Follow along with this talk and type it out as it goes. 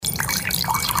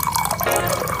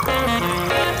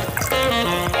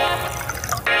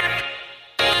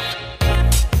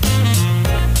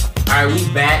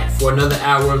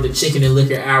hour of the Chicken and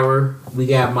Liquor Hour. We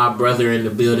got my brother in the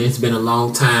building. It's been a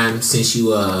long time since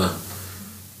you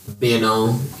been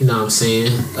on. You know what I'm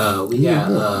saying? We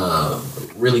got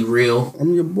Really Real.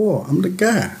 I'm your boy. I'm the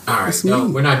guy. All right, no,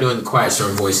 we're not doing the quiet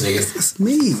storm voice, niggas. It's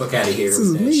me. Fuck out of here This with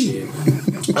is that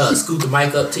me. shit. Scoot the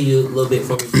mic up to you a little bit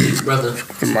for me, please, brother.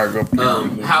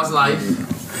 How's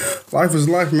life? Life is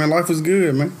life, man. Life is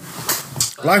good, man.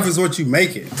 Life is what you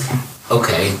make it.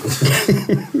 Okay.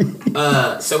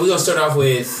 So we're gonna start off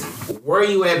with where are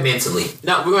you at mentally?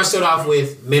 No, we're gonna start off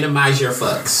with minimize your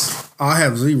fucks. I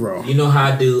have 0. You know how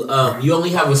I do. You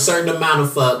only have a certain amount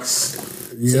of fucks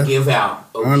to give out.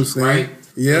 I understand. Right?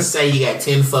 Yeah. Let's say you got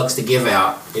 10 fucks to give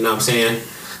out. You know what I'm saying?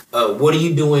 What are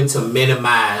you doing to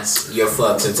minimize your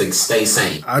fucks and to stay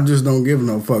sane? I just don't give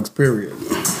no fucks, period.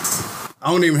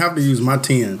 I don't even have to use my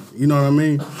 10. You know what I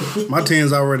mean? My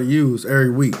 10's already used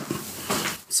every week.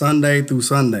 Sunday through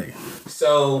Sunday.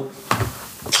 So,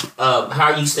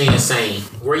 how are you staying sane?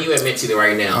 Where are you at mentally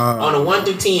right now? On a 1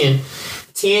 through 10,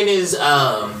 10 is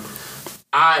I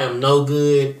am no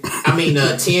good. I mean,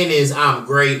 10 is I'm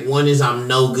great. 1 is I'm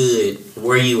no good.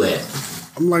 Where are you at?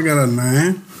 I'm like at a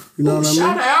 9. You know what I mean?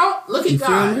 Shout out! Look at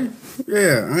God.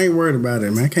 Yeah, I ain't worried about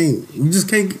it, man. You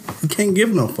can't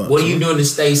give no fucks. What are you doing to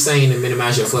stay sane and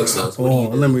minimize your fucks, though?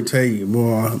 Let me tell you,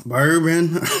 boy,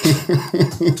 bourbon.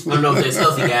 I don't know if that's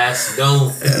healthy, guys.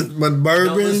 But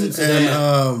bourbon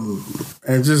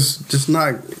and just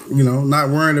not not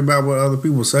worrying about what other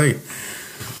people say.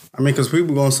 I mean, because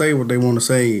people gonna say what they want to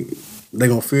say. They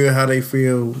gonna feel how they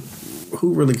feel.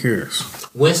 Who really cares?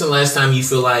 When's the last time you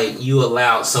feel like you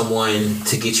allowed someone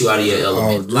to get you out of your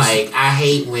element? I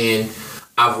hate when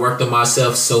I've worked on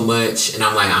myself so much and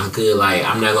I'm like, I'm good. Like,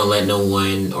 I'm not going to let no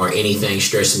one or anything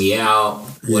stress me out,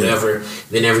 whatever. Yeah.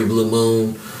 Then every blue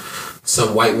moon,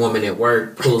 some white woman at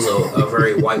work pulls a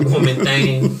very white woman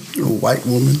thing. A white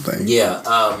woman thing. Yeah.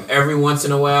 Every once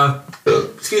in a while,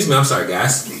 excuse me, I'm sorry,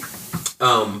 guys.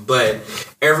 But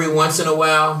every once in a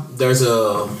while, there's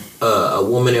a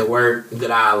woman at work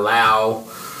that I allow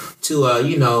to,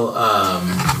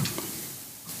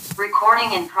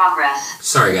 recording in progress.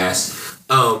 Sorry, guys.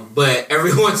 But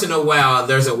every once in a while,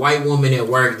 there's a white woman at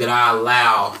work that I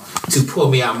allow to pull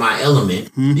me out my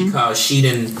element because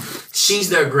she's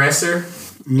the aggressor.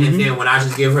 Mm-hmm. And then when I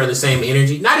just give her the same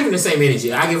energy, not even the same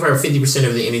energy, I give her 50%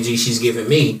 of the energy she's giving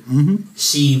me. Mm-hmm.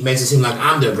 She makes it seem like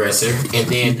I'm the aggressor. And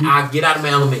then I get out of my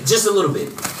element just a little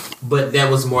bit. But that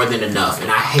was more than enough.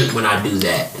 And I hate when I do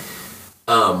that.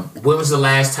 When was the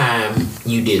last time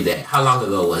you did that? How long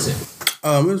ago was it?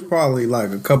 It was probably like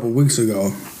a couple weeks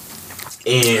ago.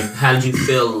 And how did you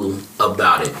feel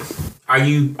about it? Are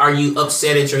you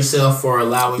upset at yourself for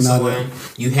allowing someone?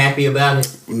 You happy about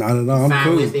it? Not at all. I'm fine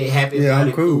cool with it. Happy about it. Yeah,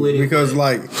 I'm cool with because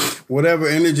like whatever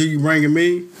energy you bringing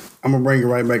me, I'm gonna bring it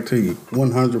right back to you,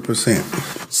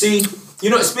 100%. See,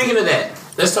 speaking of that,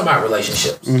 let's talk about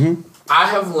relationships. Mm-hmm. I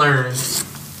have learned,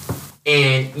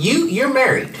 and you're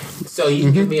married, so you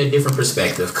can give me a different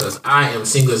perspective because I am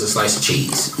single as a slice of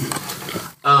cheese.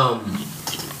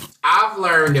 I've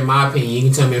learned, in my opinion, you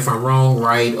can tell me if I'm wrong,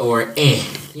 right, or in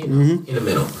the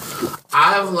middle.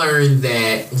 I have learned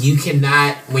that you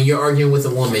cannot, when you're arguing with a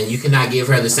woman, you cannot give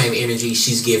her the same energy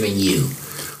she's giving you.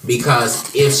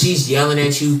 Because if she's yelling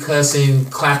at you, cussing,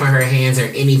 clapping her hands or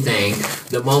anything,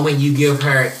 the moment you give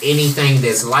her anything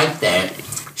that's like that,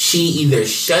 she either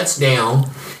shuts down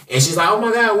and she's like, oh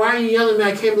my God, why are you yelling at me?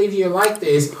 I can't believe you're like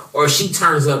this. Or she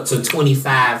turns up to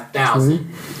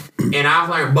 25,000. And I've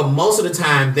learned, but most of the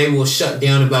time they will shut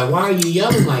down and be like, why are you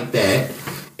yelling like that?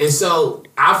 And so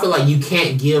I feel like you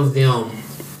can't give them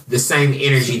the same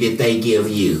energy that they give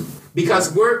you.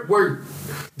 Because we're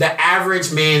the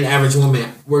average man, the average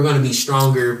woman, we're going to be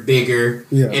stronger, bigger.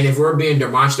 Yeah. And if we're being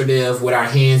demonstrative with our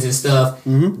hands and stuff,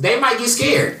 they might get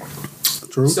scared.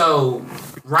 True. So,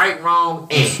 right, wrong,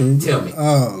 and tell me.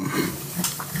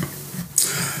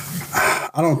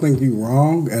 I don't think you're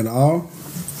wrong at all.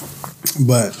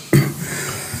 But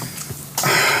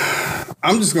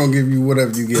I'm just going to give you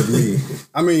whatever you give me.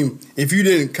 I mean, if you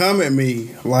didn't come at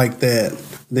me like that,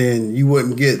 then you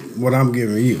wouldn't get what I'm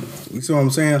giving you. You see what I'm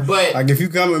saying? But like if you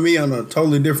come at me on a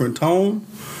totally different tone,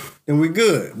 then we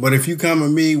good. But if you come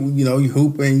at me, you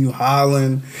hooping, you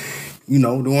hollering,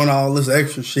 doing all this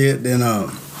extra shit, then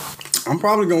I'm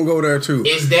probably gonna go there too.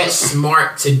 Is that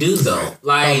smart to do though?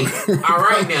 Like, all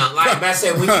right now, like I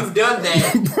said, when you've done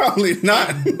that, probably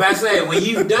not. But I said, when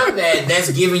you've done that,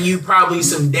 that's giving you probably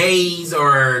some days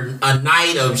or a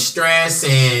night of stress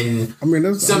and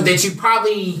something that you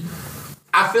probably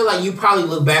I feel like you probably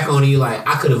look back on it, you like,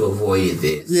 I could have avoided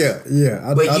this.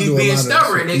 Yeah. But you being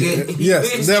stubborn, nigga.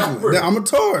 Yes, definitely. I'm a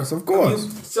Taurus, of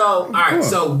course. So, all right.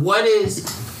 So, what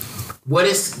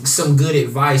is some good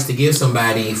advice to give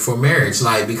somebody for marriage?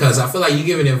 Like, because I feel like you're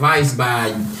giving advice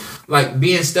by, like,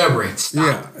 being stubborn.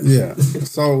 Stop. Yeah.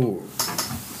 So,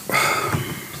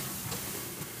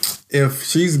 if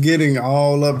she's getting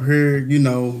all up here, you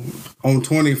know, on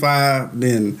 25,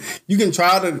 then you can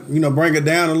try to, you know, bring it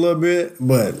down a little bit.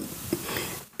 But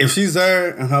if she's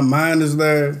there and her mind is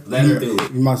there, let her do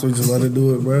it. You might as well just let her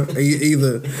do it, bro.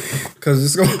 Either, because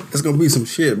it's gonna be some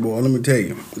shit, boy. Let me tell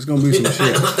you, it's gonna be some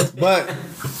shit. But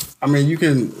I mean, you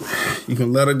can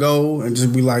let her go and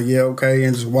just be like, yeah, okay,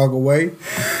 and just walk away,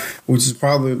 which is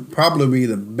probably be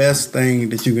the best thing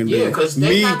that you can do. Yeah, because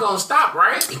they're not gonna stop,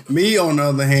 right? Me, on the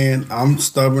other hand, I'm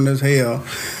stubborn as hell.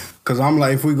 Cause I'm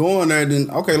like, if we go in there,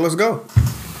 then okay, let's go.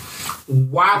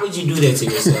 Why would you do that to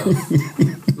yourself?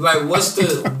 Like,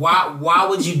 why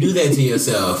would you do that to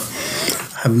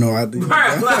yourself? I have no idea.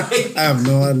 Right, like, I have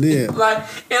no idea. Like,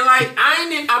 and like,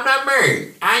 I'm not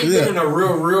married. I ain't been in a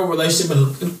real relationship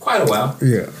in quite a while.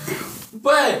 Yeah.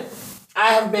 But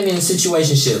I have been in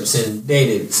situationships and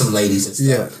dated some ladies and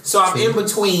stuff. Yeah. So I'm in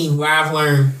between where I've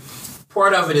learned.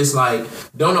 Part of it is like,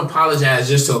 don't apologize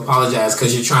just to apologize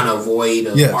because you're trying to avoid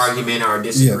an argument or a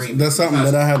disagreement. Yes. That's something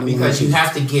that I have to learn. Because you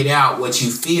have to get out what you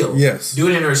feel. Yes. Do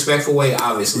it in a respectful way,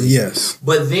 obviously. Yes.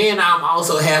 But then I'm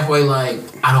also halfway like,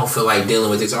 I don't feel like dealing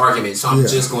with this argument, so I'm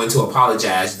just going to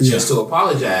apologize just to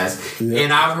apologize. Yeah.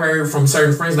 And I've heard from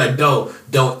certain friends like, don't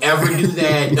ever do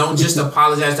that. Don't just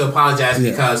apologize to apologize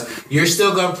because you're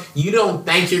still going. You don't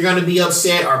think you're going to be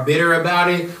upset or bitter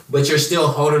about it, but you're still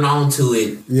holding on to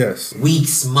it. Yes.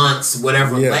 Weeks, months,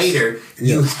 whatever later.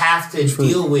 You have to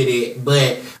deal with it.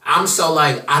 But I'm so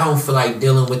like, I don't feel like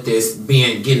dealing with this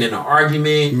getting in an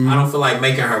argument. I don't feel like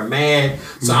making her mad.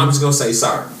 So I'm just gonna say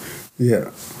sorry.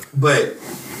 Yeah. But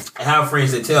I have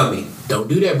friends that tell me, don't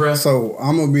do that, bro. So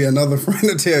I'm gonna be another friend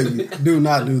to tell you, do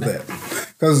not do that.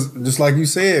 Because just like you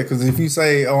said, because if you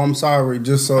say, oh, I'm sorry,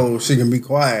 just so she can be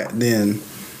quiet, then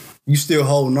you still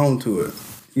holding on to it.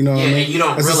 You know what I mean? And you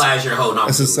don't realize you're holding on to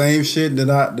it. It's the same shit that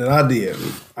I did.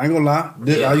 I ain't gonna lie.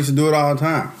 I used to do it all the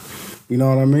time. You know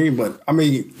what I mean? But, I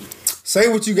mean, say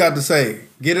what you got to say.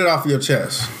 Get it off your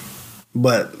chest.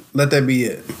 But let that be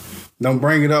it. Don't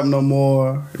bring it up no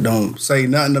more. Don't say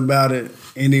nothing about it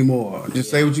anymore. Just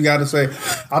say what you got to say.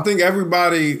 I think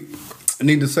everybody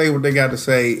need to say what they got to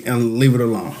say and leave it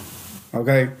alone.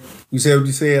 Okay? You said what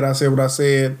you said. I said what I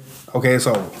said. Okay, it's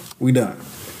over. We done.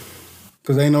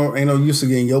 Cause ain't no use to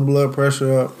getting your blood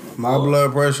pressure up, my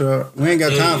blood pressure up. We ain't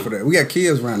got time for that. We got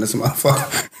kids around this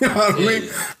motherfucker. You know what I mean?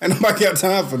 Ain't nobody got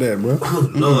time for that, bro.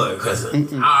 Lord, cause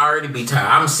I already be tired.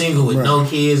 I'm single with no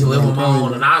kids, live on my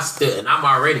own, and I'm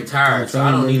already tired. So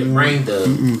I don't need to bring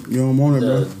you don't want it,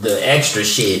 bro. The extra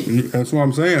shit. That's what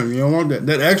I'm saying. You don't want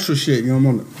that extra shit. You don't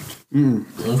want it.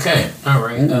 Okay, all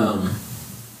right.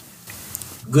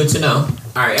 Good to know.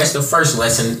 All right, that's the first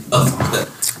lesson of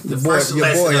the first your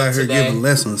lesson boy of out here today. giving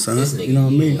lessons, son. You know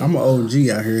what I mean? I'm an OG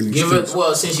out here in the streets.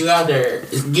 Well, since you out there,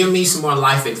 give me some more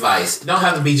life advice. It don't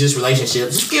have to be just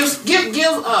relationships. Just give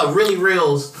really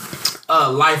real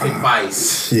life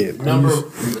advice. Shit.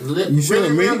 You sure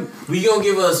really real? We gonna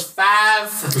give us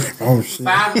five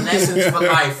lessons for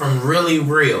life from really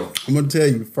real. I'm gonna tell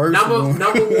you first. Number one.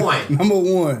 Number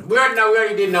one. We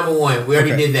already did number one. We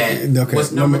already did that. Okay.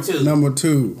 What's number two? Number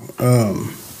two.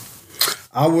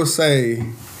 I would say,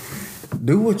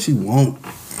 do what you want.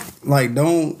 Like,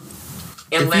 don't.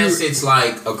 Unless it's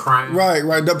like a crime.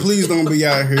 Right. Please don't be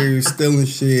out here stealing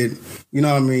shit. You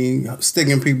know what I mean?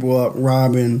 Sticking people up,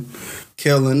 robbing,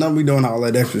 killing. Don't be doing all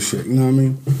that extra shit. You know what I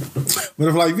mean?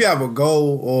 But if you have a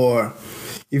goal or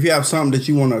if you have something that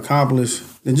you want to accomplish,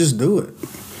 then just do it.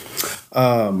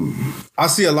 I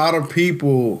see a lot of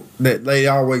people that they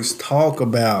always talk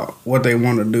about what they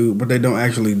want to do, but they don't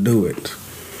actually do it.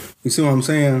 You see what I'm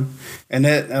saying? And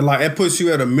that puts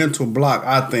you at a mental block,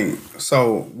 I think.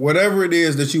 So whatever it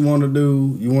is that you want to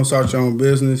do, you want to start your own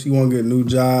business, you want to get a new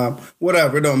job,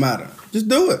 whatever, it don't matter. Just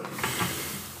do it.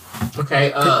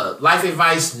 Okay, life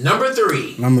advice number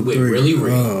three. Really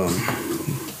real.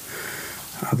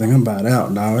 I think I'm about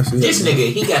out, dog. This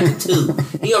nigga, he got the two.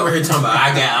 He over here talking about,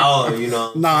 I got all, you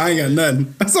know. Nah, I ain't got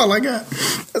nothing. That's all I got.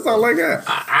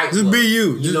 Just be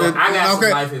you. I got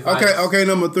some life advice. Okay,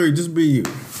 number three, just be you.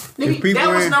 Nigga, that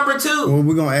was number two. Well,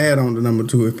 we're going to add on to number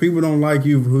two. If people don't like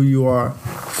you for who you are,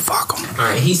 fuck them. All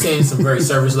right, he's saying some very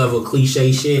service level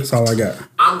cliche shit. That's all I got.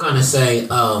 I'm going to say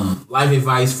life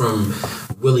advice from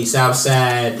Willie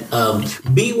Southside.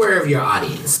 Beware of your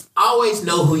audience. always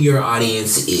know who your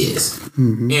audience is.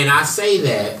 Mm-hmm. And I say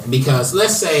that because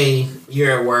let's say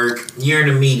you're at work, you're in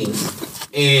a meeting,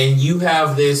 and you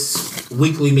have this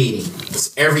weekly meeting.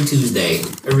 It's every Tuesday,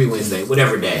 every Wednesday,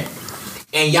 whatever day.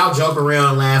 And y'all joke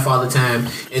around, laugh all the time,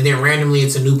 and then randomly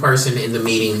it's a new person in the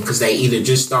meeting because they either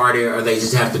just started or they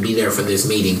just have to be there for this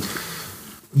meeting.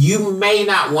 You may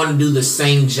not want to do the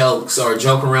same jokes or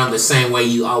joke around the same way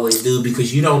you always do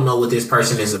because you don't know what this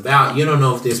person is about. You don't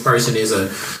know if this person is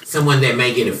someone that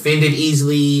may get offended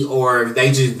easily or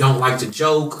they just don't like to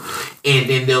joke, and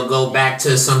then they'll go back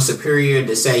to some superior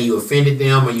to say you offended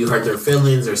them or you hurt their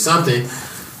feelings or something.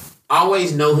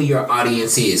 Always know who your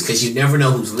audience is because you never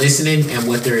know who's listening and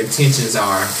what their intentions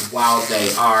are while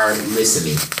they are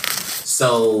listening.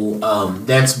 So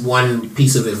that's one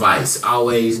piece of advice.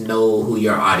 Always know who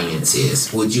your audience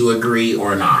is. Would you agree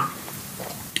or not?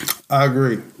 I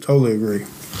agree. Totally agree.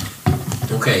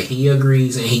 Okay, he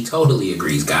agrees and he totally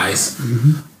agrees, guys.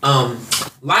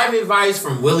 Mm-hmm. Live advice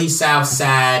from Willie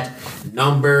Southside,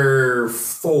 number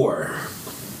 4.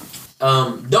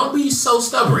 Don't be so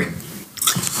stubborn.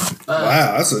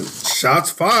 Wow, that's a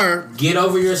shots fired. Get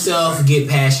over yourself. Get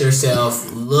past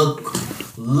yourself.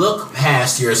 Look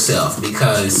past yourself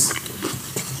because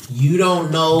you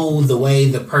don't know the way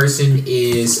the person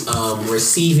is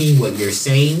receiving what you're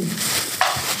saying.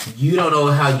 You don't know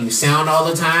how you sound all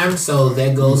the time. So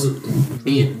that goes.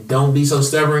 Don't be so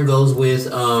stubborn. Goes with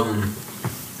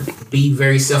be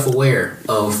very self-aware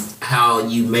of how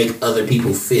you make other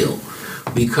people feel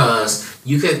because.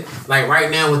 You could, like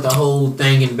right now with the whole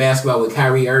thing in basketball with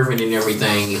Kyrie Irving and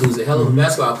everything, who's a hell of a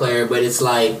basketball player, but it's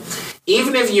like,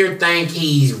 even if you think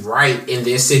he's right in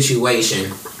this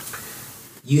situation,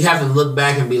 you have to look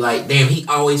back and be like, damn, he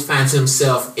always finds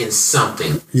himself in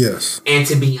something. Yes. And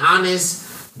to be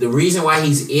honest, the reason why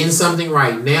he's in something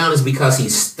right now is because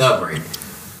he's stubborn.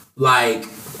 Like,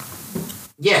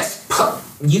 yes,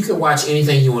 you can watch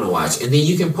anything you want to watch, and then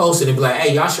you can post it and be like,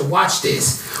 hey, y'all should watch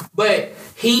this. But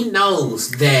he knows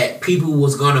that people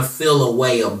was gonna feel a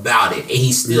way about it, and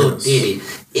he still did it.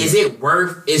 Is it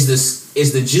worth? Is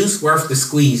the juice worth the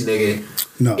squeeze, nigga?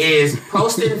 No. Is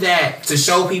posting that to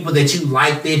show people that you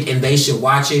liked it and they should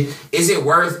watch it? Is it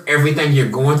worth everything you're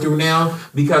going through now?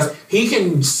 Because he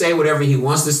can say whatever he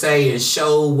wants to say and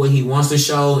show what he wants to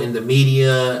show in the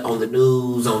media, on the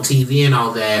news, on TV, and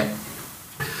all that.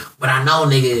 But I know,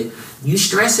 nigga, you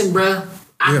stressing, bruh.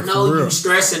 I know you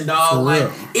stressing, dog.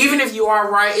 Like, even if you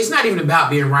are right, it's not even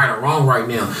about being right or wrong right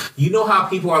now. You know how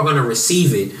people are going to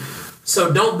receive it.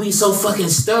 So don't be so fucking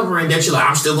stubborn that you're like,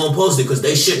 I'm still going to post it because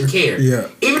they shouldn't care. Yeah.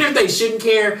 Even if they shouldn't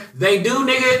care, they do,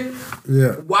 nigga.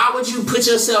 Yeah. Why would you put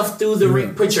yourself through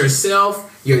the put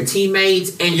yourself, your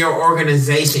teammates, and your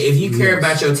organization? If you care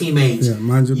about your teammates,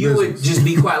 you would just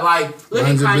be quite like, look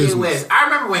at Kanye West. I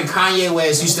remember when Kanye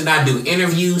West used to not do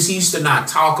interviews. He used to not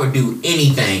talk or do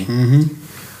anything. Mm-hmm.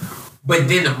 But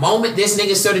then the moment this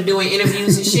nigga started doing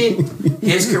interviews and shit,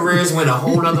 his careers went a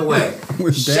whole other way.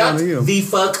 Shut the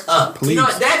fuck up. Please. You know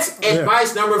what? That's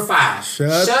advice number 5.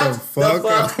 Shut the fuck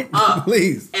up.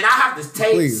 Please. And I have to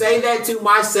say that to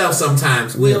myself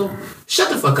sometimes. Will, shut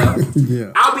the fuck up.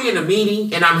 I'll be in a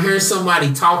meeting and I'm hearing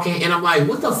somebody talking and I'm like,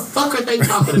 what the fuck are they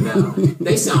talking about?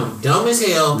 They sound dumb as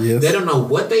hell. Yes. They don't know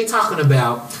what they talking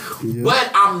about. Yeah. But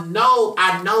I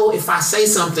know if I say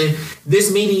something,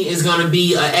 this meeting is going to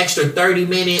be an extra 30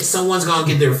 minutes. Someone's going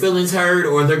to get their feelings hurt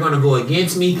or they're going to go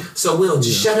against me. So Will,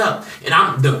 just shut up. And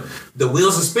I'm the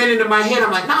wheels are spinning in my head. I'm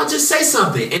like, no, just say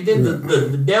something. And then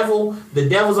the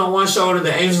devil's on one shoulder,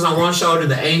 the angel's on one shoulder.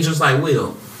 The angel's like,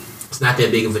 Will, it's not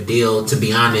that big of a deal, to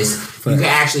be honest. You can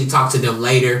actually talk to them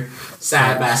later,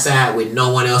 side by side with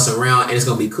no one else around, and it's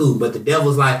gonna be cool. But the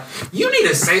devil's like, you need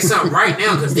to say something right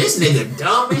now because this nigga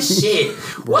dumb as shit.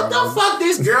 What the fuck?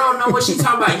 This girl know what she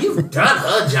talking about? You've done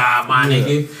her job, my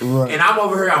nigga. Right. And I'm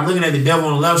over here, I'm looking at the devil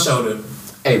on the left shoulder.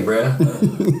 Hey, bruh,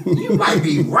 you might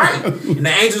be right. And the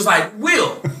angel's like, we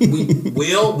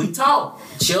talk.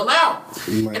 Chill out.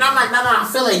 And I'm like, no, I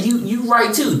feel like you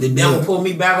right too. The devil pulled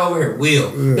me back over here.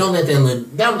 Will, don't let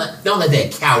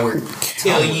that coward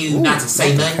tell you not to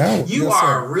say nothing. You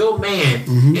are a real man.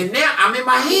 Mm-hmm. And now I'm in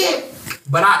my head.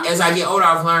 But as I get older,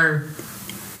 I've learned,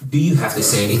 do you have to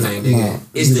say anything, nigga?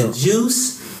 Is the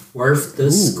juice worth the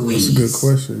squeeze? That's a good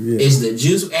question. Yeah. Is the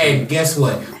juice? And guess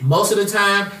what? Most of the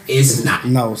time, it's not.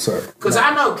 No, sir. Because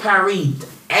I know Kyrie,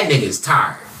 that nigga's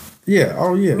tired. Yeah.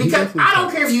 Oh, yeah. Because I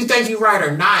don't care if you think you're right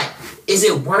or not. Is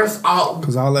it worth all?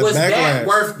 Because all that was backlash. That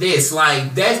worth this?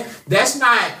 Like that's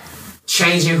not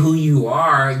changing who you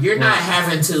are. You're not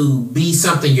having to be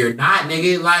something you're not,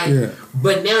 nigga. Like,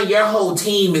 but now your whole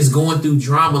team is going through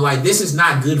drama. Like, this is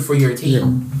not good for your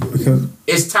team. Because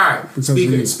it's tired.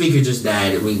 Speaker just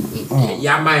died.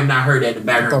 Y'all might have not heard that in the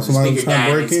background. The speaker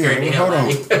died and scared the hell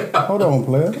out. Hold on,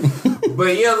 player.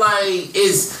 But yeah, like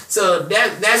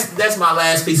that's my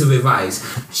last piece of advice.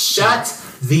 Shut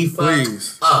the fuck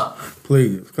up.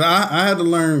 Please. I had to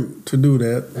learn to do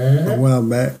that a while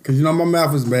back. Because, you know, my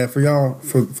mouth is bad. For y'all,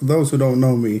 for those who don't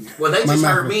know me. Well, they just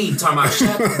heard me talking about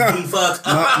shut the fuck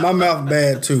up. My mouth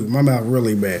bad, too. My mouth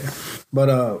really bad. But,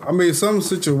 I mean, some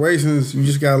situations, you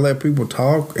just got to let people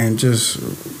talk and just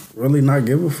really not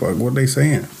give a fuck what they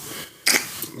saying.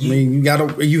 I mean,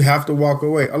 you have to walk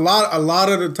away. A lot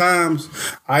of the times,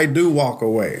 I do walk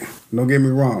away. Don't get me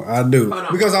wrong, I do.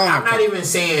 Because I'm not even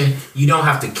saying you don't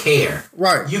have to care.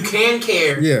 Right. You can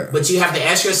care, but you have to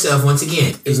ask yourself once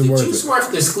again: is the juice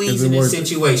worth the squeeze in this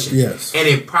situation? Yes. And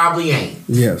it probably ain't.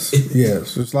 Yes.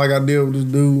 Yes. It's like I deal with this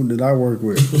dude that I work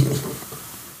with.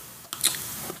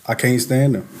 I can't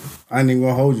stand him. I ain't even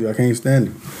gonna hold you. I can't stand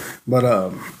him. But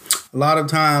a lot of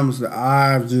times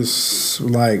I've just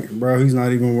like, bro, he's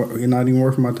not even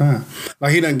worth my time.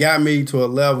 Like, he done got me to a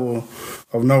level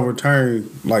of no return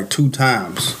like 2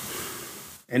 times.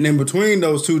 And in between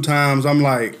those 2 times, I'm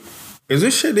like, is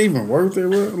this shit even worth it?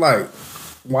 Like,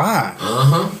 why?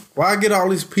 Why get all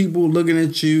these people looking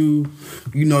at you,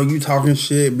 you know, you talking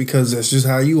shit because that's just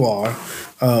how you are.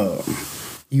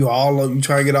 You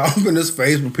try to get all up in his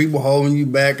face, but people holding you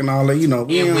back and all that, you know.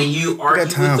 And when you argue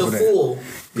with the fool,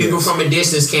 people from a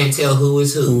distance can't tell who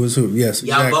is who. Who is who, yes.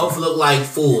 Y'all both look like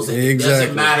fools. And it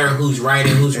doesn't matter who's right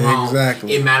and who's wrong.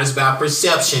 Exactly. It matters about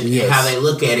perception and how they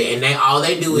look at it. And all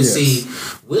they do is see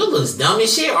Will looks dumb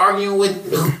as shit arguing with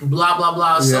blah blah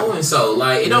blah so and so.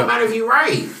 Like, it don't matter if you're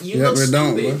right. You look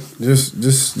stupid.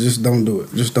 Just don't do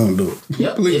it. Just don't do it.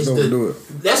 Yep. Please don't do it.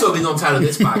 That's what we're gonna title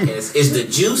this podcast. Is the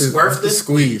juice worth the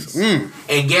squeeze?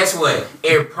 And guess what?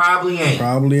 It probably ain't.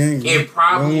 It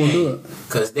probably ain't. Do it.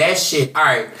 Cause that shit. All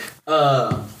right.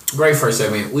 Great first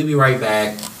segment. We'll be right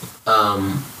back.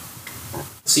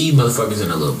 See you motherfuckers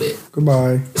in a little bit.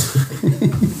 Goodbye.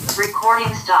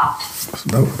 Recording stopped.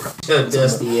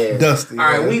 Dusty ass. Dusty. All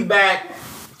right, we back.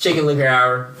 Chicken Liquor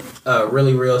Hour.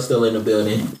 Really Real still in the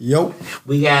building. Yep.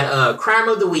 We got Crime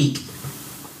of the Week.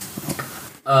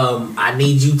 I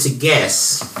need you to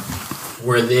guess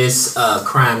where this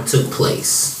crime took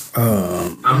place.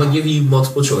 I'm gonna give you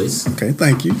multiple choice. Okay,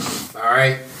 thank you. All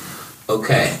right.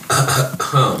 Okay.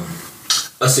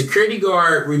 A security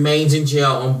guard remains in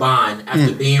jail on bond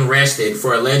after being arrested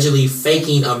for allegedly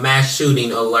faking a mass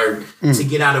shooting alert to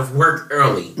get out of work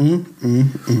early.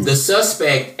 The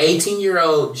suspect,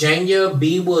 18-year-old Jania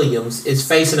B. Williams, is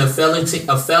facing a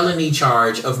felony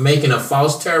charge of making a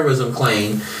false terrorism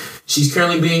claim. She's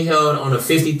currently being held on a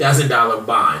 $50,000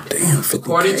 bond. Damn,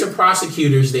 according to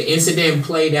prosecutors, the incident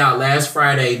played out last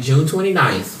Friday, June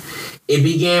 29th. It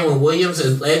began when Williams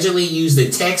allegedly used the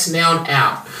TextNow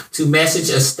app to message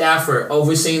a staffer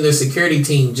overseeing the security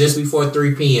team just before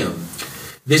 3 p.m.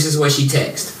 This is what she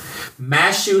texted.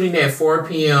 Mass shooting at 4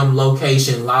 p.m.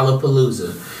 location,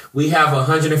 Lollapalooza. We have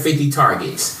 150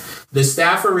 targets. The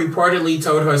staffer reportedly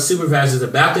told her supervisors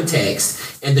about the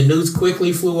text, and the news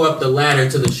quickly flew up the ladder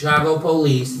to the Chicago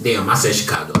police. Damn, I said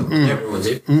Chicago. Everyone's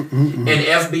it. And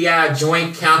FBI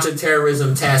Joint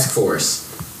Counterterrorism Task Force.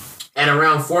 At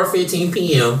around 4:15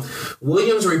 p.m.,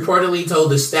 Williams reportedly told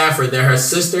the staffer that her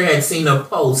sister had seen a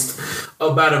post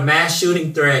about a mass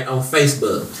shooting threat on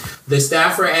Facebook. The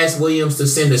staffer asked Williams to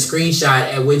send a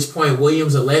screenshot, at which point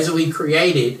Williams allegedly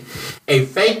created a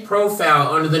fake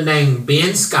profile under the name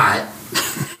Ben Scott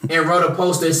and wrote a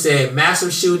post that said,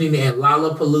 "Massive shooting at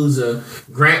Lollapalooza,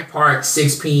 Grant Park,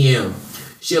 6 p.m.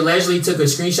 She allegedly took a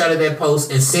screenshot of that post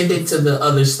and sent it to the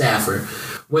other staffer.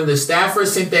 When the staffer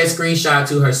sent that screenshot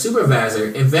to her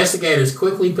supervisor, investigators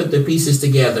quickly put the pieces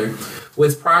together,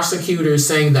 with prosecutors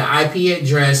saying the IP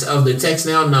address of the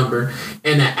TextNow number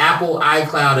and the Apple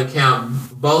iCloud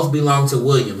account both belong to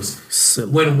Williams.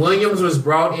 When Williams was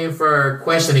brought in for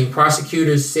questioning,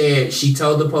 prosecutors said she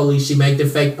told the police she made the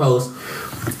fake post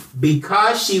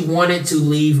because she wanted to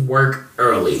leave work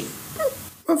early.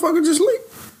 Motherfucker, just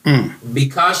leave.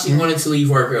 Because she wanted to leave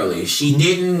work early. She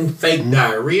didn't fake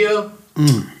diarrhea.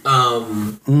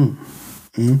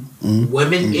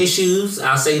 Women issues.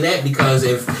 I'll say that because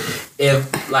if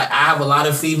like I have a lot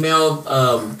of female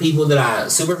people that I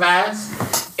supervise,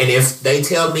 and if they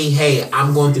tell me, hey,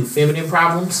 I'm going through feminine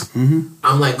problems,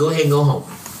 I'm like, go ahead and go home.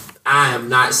 I am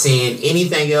not saying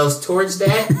anything else towards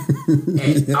that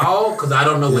at all because I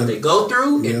don't know what they go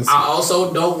through. And I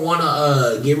also don't want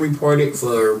to get reported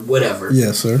for whatever.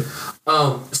 Yes, sir.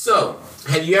 So,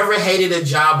 have you ever hated a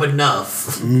job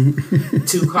enough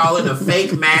to call it a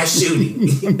fake mass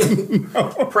shooting?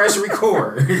 Press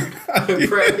record. Have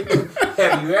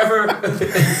you ever?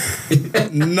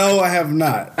 No, I have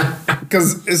not.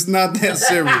 Because it's not that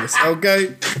serious,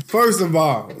 okay? First of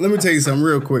all, let me tell you something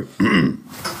real quick.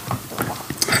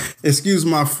 Excuse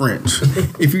my French.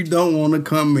 If you don't want to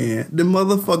come in, the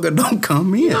motherfucker don't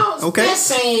come in. No, okay? That's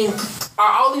saying,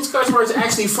 are all these curse words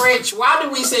actually French? Why do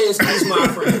we say excuse my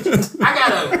French? I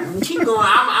gotta keep going.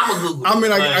 I'm a Google. I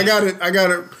mean, I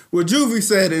got it. Well, Juvie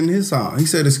said in his song, he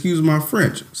said, excuse my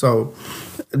French. So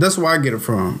that's where I get it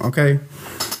from, okay?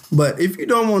 But if you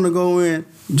don't want to go in,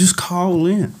 just call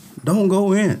in. Don't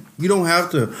go in. You don't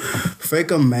have to fake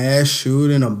a mass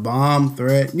shooting, a bomb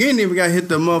threat. You ain't even got to hit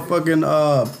the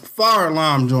motherfucking fire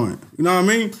alarm joint. You know what I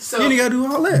mean? So, you ain't got to do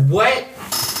all that.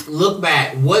 Look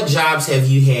back, what jobs have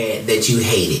you had that you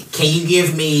hated? Can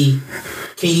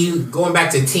you, going back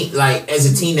to as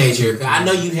a teenager, I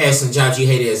know you had some jobs you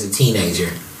hated as a teenager.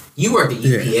 You worked at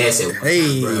UPS at one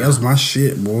time, bro. That was my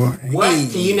shit, boy. What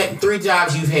can you name 3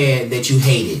 jobs you've had that you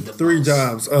hated? 3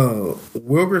 jobs.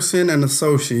 Wilkerson and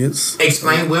Associates.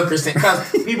 Explain Wilkerson, because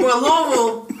people in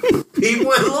Louisville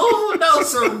know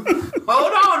some.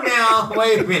 Hold on now.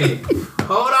 Wait a minute.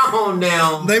 Hold on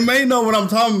now. They may know what I'm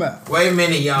talking about. Wait a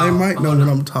minute, y'all. They might know what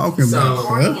I'm talking about.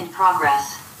 Recording in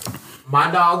progress.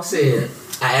 My dog said,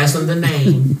 I asked him to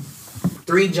name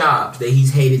 3 jobs that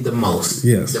he's hated the most.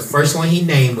 Yes. The first one he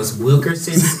named was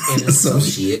Wilkerson and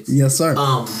Associates. Yes, sir.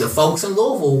 The folks in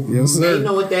Louisville, yes, sir, they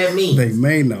know what that means. They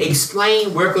may know.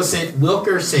 Explain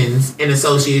Wilkerson's and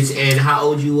Associates and how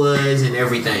old you was and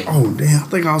everything. Oh, damn. I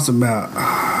think I was about...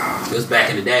 it was back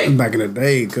in the day. Back in the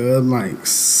day, cuz like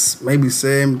maybe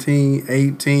 17,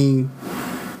 18.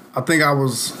 I think I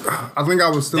was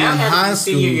still in high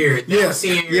school. Senior year. Yes,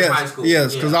 senior year of high school.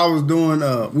 Yes, because I was doing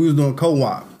we was doing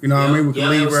co-op. You know what I mean? We could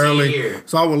leave early.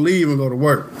 So I would leave and go to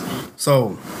work.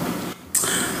 So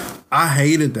I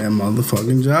hated that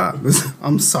motherfucking job.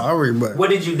 I'm sorry, but what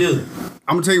did you do?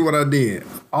 I'm gonna tell you what I did.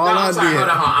 Hold on.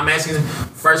 I'm asking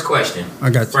first question. I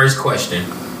got you. First question.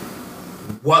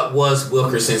 What was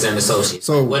Wilkerson's and Associates?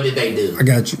 So what did they do? I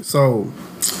got you. So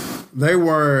they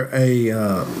were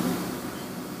a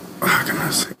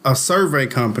survey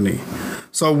company.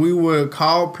 So we would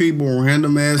call people,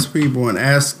 random ass people, and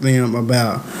ask them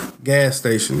about gas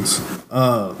stations,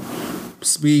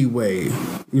 Speedway,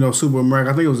 Super America.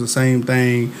 I think it was the same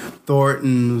thing.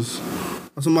 Thornton's,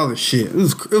 some other shit.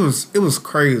 It was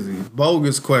crazy,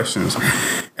 bogus questions,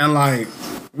 and like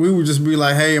we would just be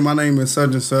like, "Hey, my name is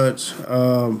such and such.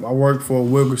 I work for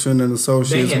Wilkerson and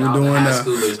Associates.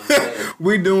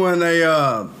 We're doing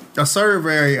a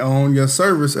survey on your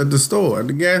service at the store, at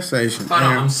the gas station." Hold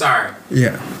on, I'm sorry.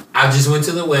 Yeah. I just went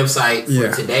to the website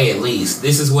for today at least.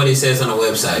 This is what it says on the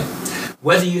website.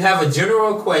 Whether you have a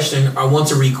general question or want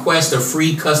to request a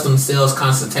free custom sales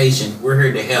consultation, we're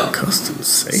here to help. Custom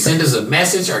sales. Send us a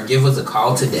message or give us a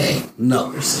call today.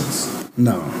 No.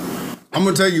 I'm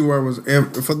going to tell you where it was.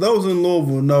 For those in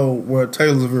Louisville know where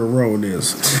Taylorsville Road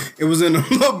is. It was in a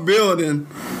little building.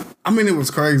 I mean, it was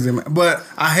crazy, man. But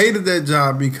I hated that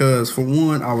job because, for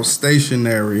one, I was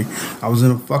stationary. I was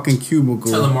in a fucking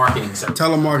cubicle.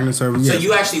 Telemarketing service. Yes. So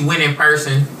you actually went in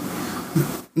person?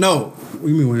 No. What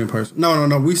do you mean went in person?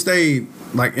 No. We stayed,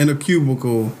 like, in a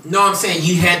cubicle. No, I'm saying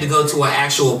you had to go to an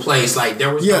actual place. Like,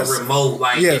 there was no remote.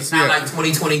 Like, it's not like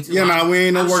 2022. Yeah, we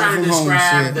ain't no working from home shit. I'm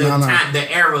trying to describe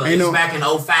the era. It's back in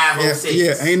 05, 06.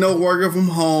 Yeah, ain't no working from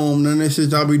home. None of that shit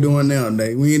y'all be doing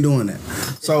nowadays. We ain't doing that.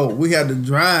 So we had to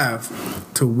drive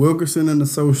to Wilkerson and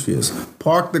Associates,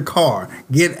 park the car,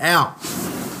 get out,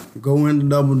 go in the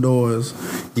double doors,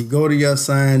 you go to your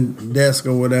assigned desk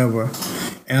or whatever,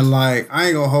 and like, I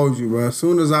ain't gonna hold you, bro. As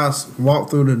soon as I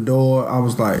walked through the door, I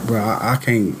was like, bro, I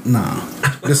can't, nah,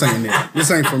 this ain't it.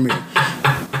 This ain't for me.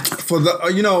 For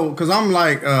the, cause I'm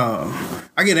like,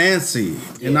 I get antsy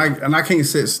and I can't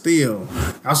sit still.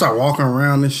 I start walking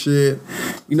around and shit,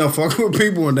 fucking with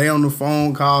people when they on the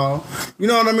phone call. You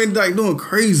know what I mean? Like doing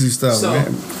crazy stuff,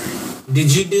 man.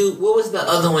 Did you do, what was the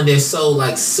other one that sold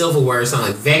like silverware or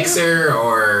something, like Vexer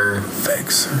or?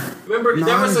 Vexer. Remember,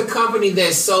 there was a company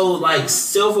that sold like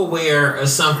silverware or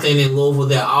something in Louisville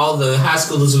that all the high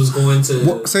schoolers was going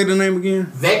to. Say the name again?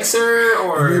 Vexer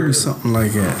or? Maybe something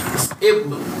like that.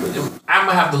 I'm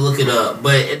going to have to look it up,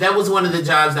 but that was one of the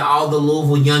jobs that all the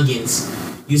Louisville youngins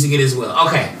used to get as well.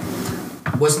 Okay.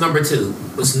 What's number 2?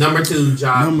 What's number 2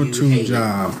 job? Number 2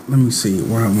 job. Let me see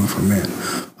where I went from that.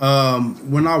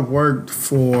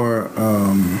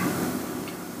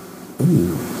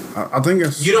 I think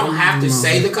it's... You don't have to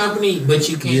say the company, but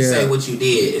you can't say what you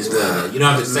did as well. You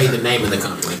don't have to say the name of the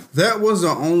company. That was the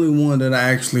only one that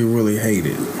I actually really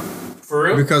hated. For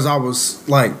real? Because I was,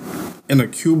 like, in a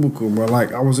cubicle, bro.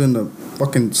 Like, I was in the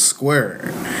fucking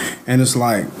square. And it's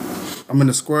like, I'm in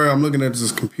the square, I'm looking at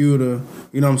this computer,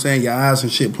 you know what I'm saying? Your eyes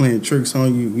and shit playing tricks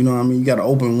on you, you know what I mean? You gotta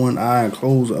open one eye and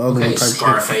close the other one type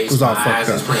Scarface, shit. It was all fucked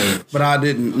up. But I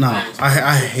didn't,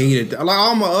 I hated that. Like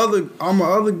all my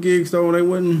other gigs though, they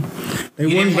wasn't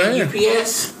bad.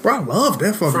 UPS? Bro, I love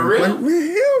that fucking For real? place. Man,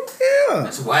 hell yeah.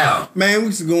 That's wild. Man, we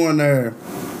used to go in there,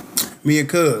 me and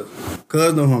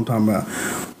Cuz know who I'm talking about.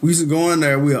 We used to go in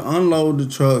there, we'll unload the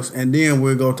trucks, and then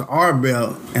we'll go to our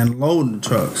belt and load the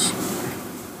trucks.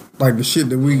 Like the shit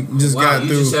that we just got through.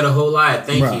 You just said a whole lot.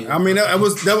 Thank you. I mean, that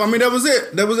was it.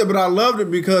 That was it. But I loved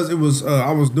it because it was.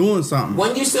 I was doing something.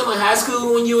 Weren't you still in high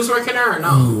school when you was working there? Or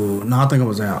no. Ooh, no, I think I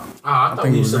was out. Oh, I thought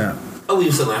we was out. Oh, we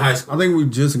were still in high school. I think we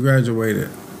just graduated.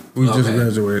 Just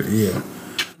graduated. Yeah.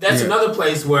 That's another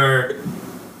place where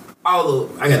all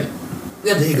the I got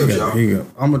the hiccups, y'all. Here you go.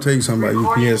 I'm gonna tell you something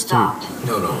about UPS too.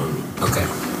 Hold on. Okay.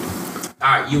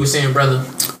 All right, you were saying, brother.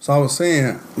 So I was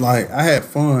saying, like, I had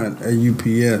fun at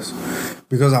UPS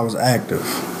because I was active.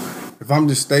 If I'm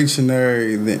just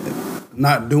stationary, then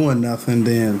not doing nothing,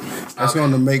 then that's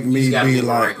going to make me be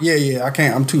like, I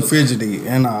can't. I'm too fidgety,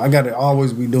 and I got to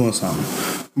always be doing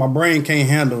something. My brain can't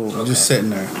handle just sitting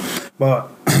there. But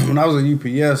when I was at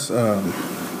UPS, I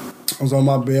was on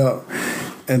my belt.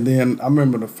 And then I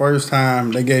remember the first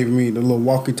time they gave me the little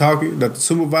walkie-talkie that the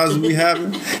supervisors be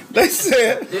having. They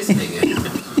said... This nigga...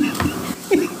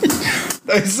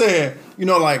 They said, you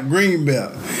know, like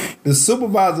Greenbelt. The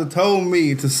supervisor told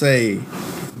me to say,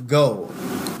 go.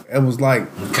 It was like,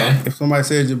 if somebody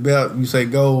says your belt, you say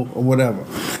go or whatever.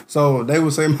 So they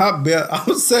would say my belt. I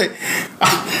would say,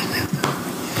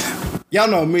 y'all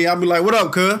know me. I'd be like, what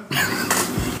up, cuz?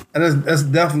 And that's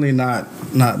definitely not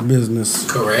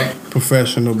business. Correct.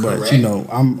 Professional, but you know,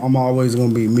 I'm always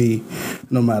gonna be me,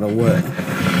 no matter what.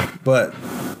 But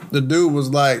the dude was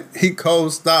like, he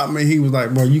cold stopped me. He was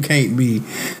like, bro, you can't be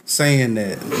saying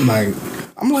that. Like,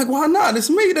 I'm like, why not? It's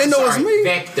me. They know it's me.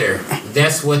 Vector.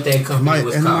 That's what that company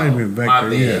was called. It might have been Vector. My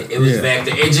bad. It was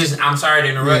Vector. It just, I'm sorry to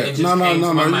interrupt. It just came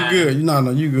to my mind. You good. No,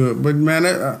 you good. But man,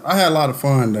 I had a lot of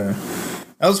fun there.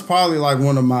 That was probably like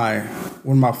one of my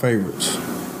favorites.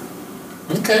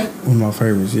 Okay. One of my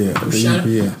favorites, yeah.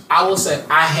 I will say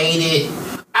I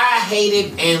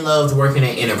hated and loved working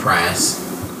at Enterprise.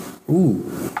 Ooh.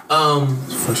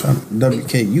 Fresh out of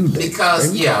WKU day. Because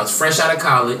I was fresh out of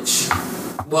college.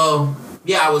 Well,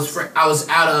 I was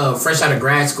fresh out of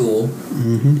grad school.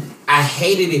 Mm-hmm. I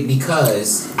hated it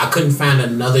because I couldn't find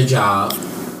another job,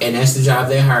 and that's the job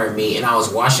that hired me. And I was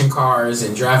washing cars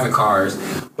and driving cars,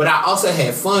 but I also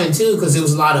had fun too because there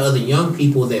was a lot of other young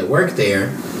people that worked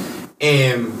there.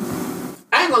 And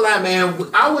I ain't gonna lie, man,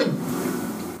 I would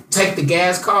take the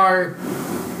gas card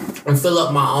and fill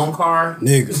up my own car.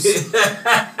 Niggas.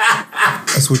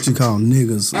 That's what you call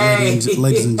niggas,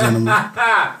 ladies and gentlemen.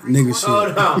 Nigga shit.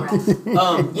 Hold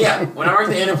on. When I worked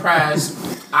at Enterprise,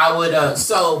 I would,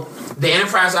 so the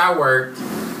Enterprise I worked,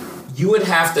 you would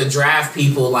have to drive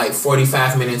people like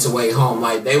 45 minutes away home.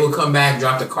 Like they would come back,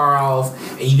 drop the car off,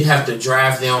 and you'd have to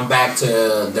drive them back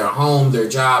to their home, their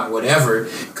job, whatever.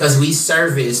 Because we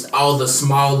serviced all the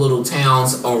small little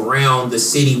towns around the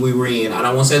city we were in. I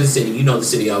don't want to say the city. You know the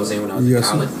city I was in when I was in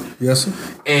college. Yes, sir.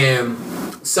 And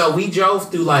so we drove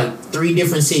through like 3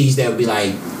 different cities that would be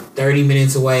like 30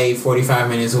 minutes away, 45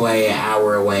 minutes away, an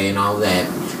hour away, and all that.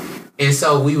 And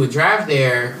so we would drive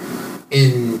there.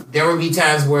 And there would be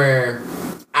times where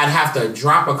I'd have to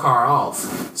drop a car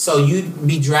off. So you'd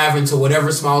be driving to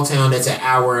whatever small town that's an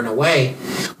hour and away.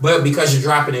 But because you're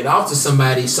dropping it off to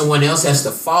somebody, someone else has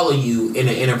to follow you in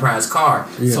an Enterprise car.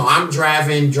 Yeah. So I'm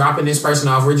driving, dropping this person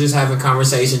off. We're just having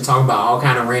conversation, talking about all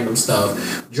kind of random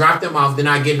stuff. Drop them off. Then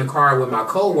I get in the car with my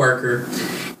coworker.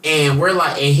 And we're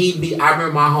like, and I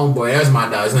remember my homeboy. That was my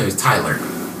dog. His name was Tyler.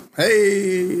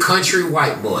 Hey. Country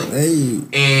white boy. Hey.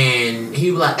 And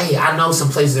he was like, hey, I know some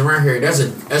places around here. There's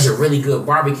a really good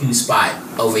barbecue spot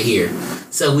over here.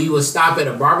 So we would stop at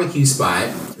a barbecue spot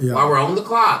while we're on the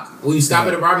clock. We would stop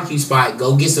at a barbecue spot,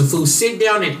 go get some food, sit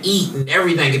down and eat and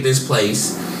everything at this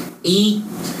place. Eat.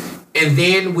 And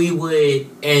then we would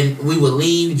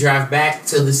leave, drive back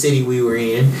to the city we were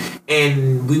in,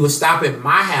 and we would stop at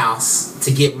my house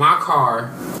to get my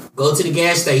car, go to the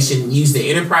gas station, use the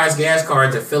Enterprise gas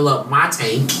card to fill up my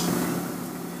tank,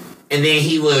 and then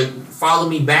he would follow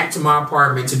me back to my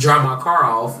apartment to drop my car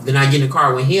off. Then I get in the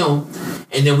car with him,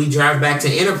 And then we drive back to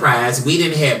Enterprise. We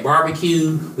didn't have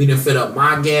barbecue. We didn't fill up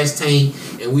my gas tank.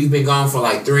 And we've been gone for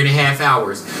like 3.5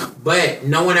 hours. But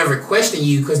no one ever questioned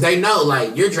you because they know,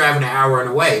 like, you're driving an hour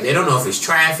away. They don't know if it's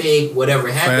traffic, whatever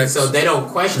happened. Facts. So they don't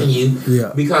question you.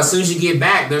 Yeah. Because as soon as you get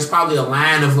back, there's probably a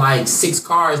line of like 6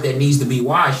 cars that needs to be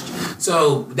washed.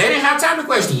 So they didn't have time to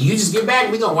question you. You just get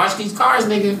back, we gonna wash these cars,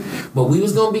 nigga. But we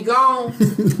was gonna be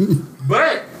gone.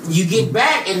 But you get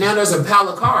back and now there's a pile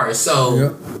of cars.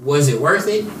 So was it worth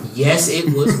it? Yes,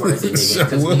 it was worth it, nigga.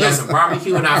 Because we got some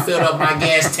barbecue and I filled up my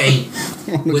gas tank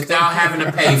without having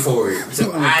to pay for it.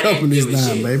 So I didn't give a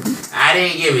shit. Baby. I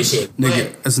didn't give a shit.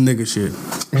 Nigga, that's nigga shit.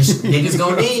 Niggas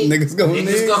gonna need. Niggas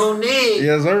gonna need.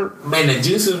 Yes, sir. Man, the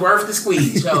juice is worth the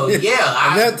squeeze. So at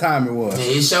that time it was.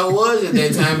 It sure was at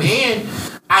that time. And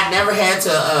I never had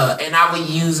to, and I would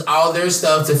use all their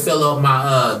stuff to fill up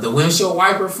my, the windshield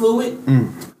wiper fluid.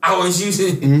 I was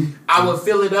using, I would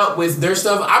fill it up with their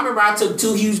stuff. I remember I took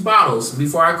 2 huge bottles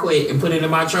before I quit and put it in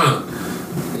my trunk.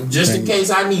 Just in case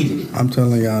I needed it. I'm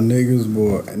telling y'all niggas,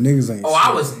 boy, niggas ain't shit.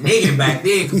 I was nigga back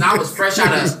then because I was fresh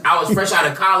out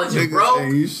of college and broke.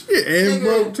 Ain't shit. And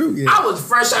broke too. Yeah. I was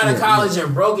fresh out of college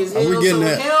and broke as hell. We getting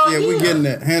that. We getting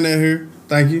that. Hand that here.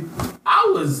 Thank you. I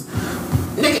was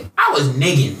nigging.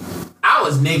 I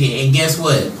was nigging, and guess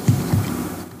what?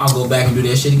 I'll go back and do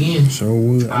that shit again. Sure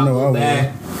would. I know I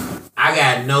would. I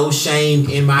got no shame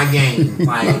in my game.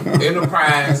 Like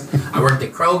Enterprise, I worked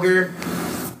at Kroger.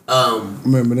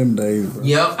 Remember them days, bro.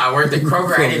 Yep, I worked at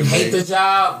Kroger. I didn't hate the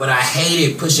job, but I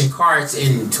hated pushing carts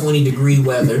in 20-degree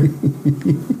weather.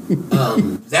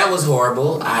 That was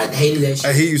horrible. I hated that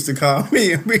shit. He used to call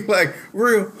me and be like,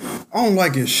 "Real, I don't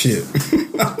like his shit."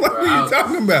 I'm like, what are you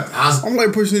talking about? I'm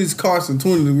like pushing these carts in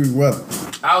 20-degree weather.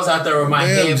 I was out there with my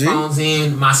headphones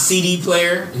in, my CD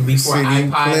player before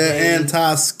iPod.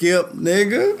 Anti-skip,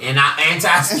 nigga. And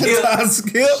anti-skip.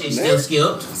 Anti-skip. Shit still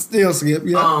skipped. Still skip,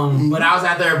 yeah. But I was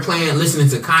out there listening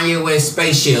to Kanye West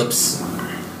Spaceships.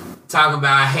 Talking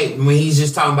about when he's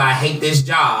just talking about I hate this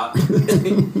job.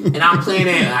 And I'm playing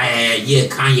that, yeah,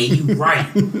 Kanye, you right.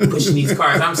 Pushing these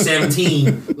cars. I'm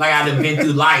 17, like I done been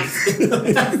through life.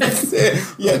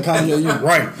 Yeah, Kanye, you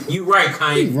right. You right,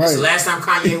 Kanye. Right. So last time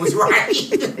Kanye was right.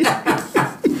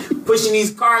 Pushing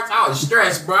these cars, I was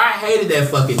stressed, bro. I hated that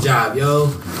fucking job,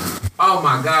 yo. Oh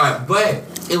my God. But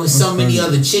it was so many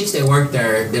other chicks that worked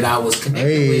there that I was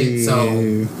connected with.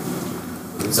 So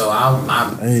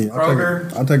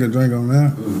Kroger. I'll take a drink on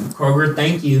that. Kroger,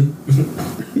 thank you.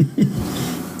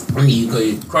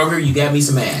 Kroger, you got me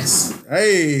some ass.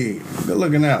 Hey, good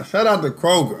looking out. Shout out to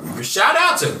Kroger. Shout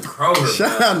out to Kroger.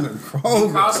 Shout out to Kroger.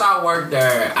 Because I worked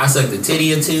there, I sucked a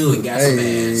titty or two and got some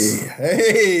ass.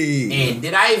 Hey. And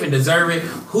did I even deserve it?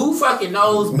 Who fucking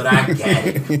knows? But I got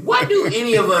it. What do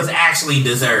any of us actually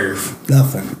deserve?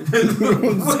 Nothing.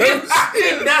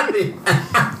 Nothing.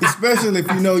 Especially if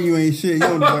you know you ain't shit. You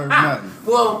don't deserve nothing.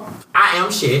 Well, I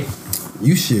am shit.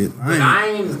 You shit. But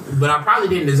I probably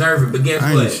didn't deserve it. But guess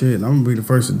what? I ain't shit. I'm gonna be the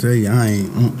first to tell you I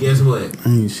ain't. Guess what? I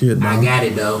ain't shit, dog. I got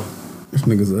it though. This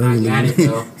nigga's ugly. I got it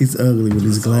though. He's ugly with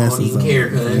his glasses. I don't even care,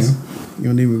 cuz. You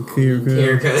don't even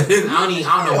care, cuz. I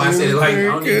don't know why I said it like I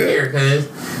don't even care, cuz.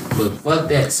 But fuck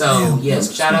that. So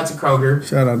yes, shout out to Kroger.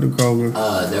 Shout out to Kroger.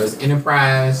 There was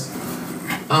Enterprise.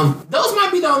 Those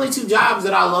might be the only 2 jobs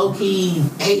that I low key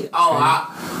hate.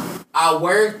 I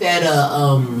worked at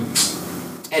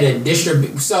a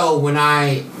district. So when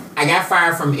I got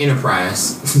fired from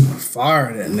Enterprise.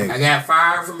 Fired that nigga. I got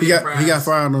fired from Enterprise. He got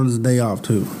fired on his day off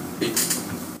too.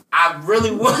 I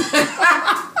really was.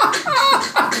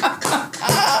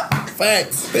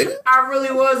 Facts. I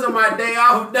really was on my day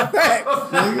off. Facts.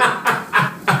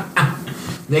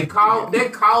 They called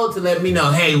to let me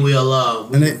know, hey, we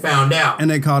found out. And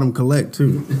they called him collect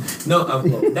too. No,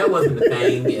 that wasn't a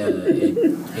thing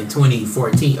in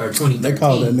 2014 or 2013. They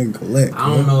called that nigga collect. I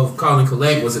don't know if calling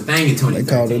collect was a thing in 2013.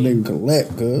 They called that nigga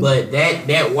collect, cuz. But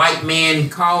that white man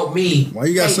called me. Why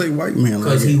you gotta say white man?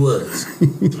 Because he was.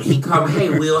 He called me,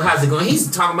 hey, Will, how's it going?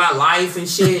 He's talking about life and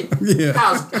shit. Yeah.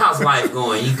 How's life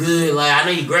going? You good? Like, I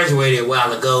know you graduated a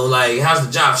while ago. Like, how's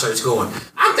the job search going?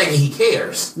 I'm thinking he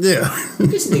cares. Yeah.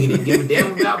 This nigga didn't give a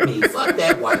damn about me. Fuck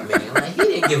that white man. Like, he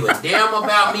didn't give a damn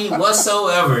about me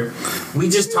whatsoever. We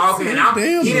just talking. And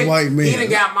white man. He done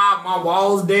got my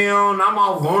walls down. I'm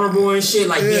all vulnerable and shit.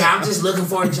 Like, yeah, I'm just looking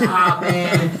for a job,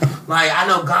 man. Like, I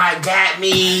know God got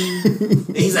me.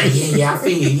 And he's like, yeah, I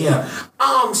figured, yeah.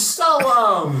 I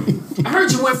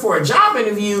heard you went for a job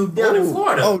interview down in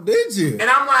Florida. Oh, did you? And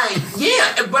I'm like,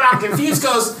 yeah, but I'm confused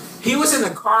because he was in the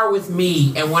car with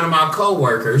me and one of my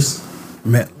coworkers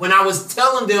when I was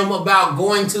telling them about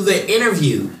going to the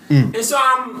interview. And so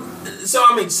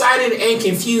I'm excited and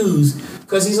confused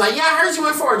Because he's like, yeah, I heard you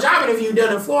went for a job interview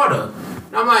down in Florida.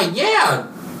 And I'm like, yeah,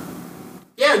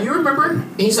 you remember?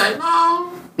 And he's like, no,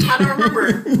 I don't remember.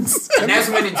 And that's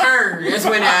when it turned. That's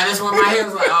when my head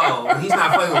was like, oh, he's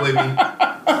not fucking with me.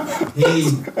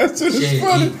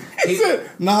 He said,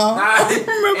 nah.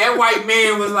 That white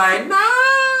man was like, nah.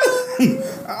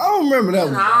 I don't remember that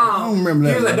one. I don't remember that.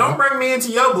 He was like, don't bring me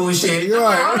into your bullshit. You're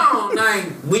right. Like, hold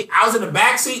on. I was in the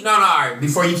back seat. No, all right.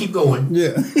 Before you keep going.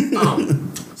 Yeah.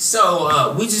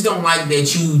 So we just don't like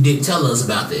that you didn't tell us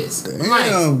about this.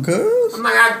 Damn, cuz.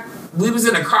 We was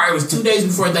in the car. It was 2 days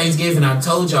before Thanksgiving. I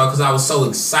told y'all because I was so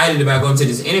excited about going to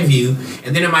this interview.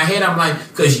 And then in my head, I'm like,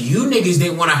 because you niggas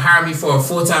didn't want to hire me for a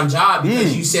full-time job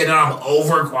because you said that I'm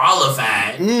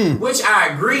overqualified. Which I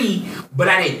agree, but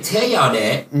I didn't tell y'all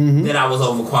that I was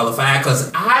overqualified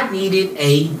because I needed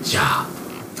a job.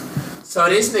 So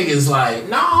this nigga's like,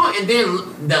 no, and then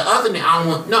the other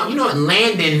nigga, you know what,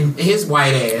 Landon, his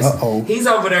white ass, he's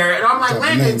over there, and I'm like,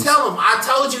 Landon, tell him, I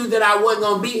told you that I wasn't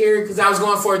going to be here because I was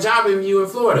going for a job interview in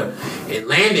Florida. And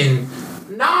Landon,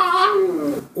 no,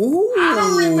 I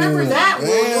don't remember that,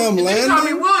 William. And they call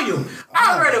me William.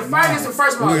 I was ready to fight this the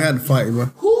first one. We had to fight, bro.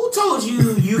 Who told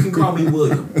you can call me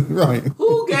William? Right.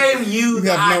 Who gave you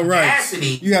the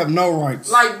audacity? You have no rights.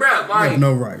 Like, bro, you have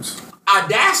no rights.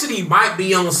 Audacity might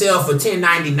be on sale for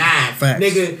 $10.99. Facts.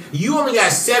 Nigga, you only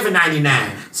got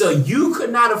 $7.99. So you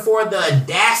could not afford the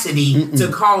audacity to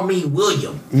call me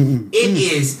William. It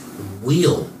is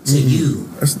Will to you.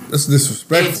 That's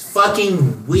disrespectful. It's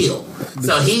fucking Will.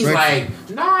 So he's like,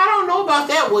 no, I don't know about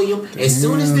that, William. As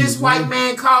soon as this white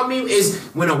man called me,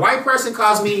 when a white person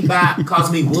calls me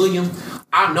William,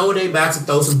 I know they about to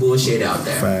throw some bullshit out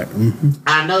there. Fact.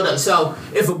 I know that. So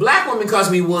if a black woman calls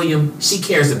me William, she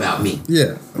cares about me.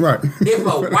 Yeah, right. If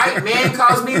a white man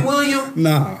calls me William,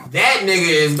 that nigga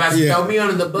is about to throw me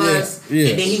under the bus, and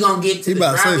then he gonna get to the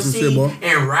driver's seat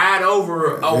and ride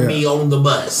over on me on the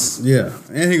bus. Yeah,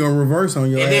 and he gonna reverse on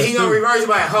your ass. And then he gonna reverse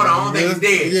like, hold on, I don't think he's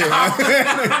dead.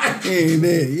 Yeah, he ain't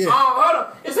dead. Yeah. Oh, hold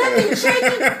on, is that nigga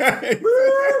shaking?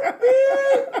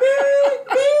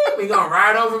 He gonna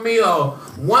ride over me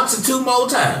once or two more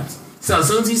times. So as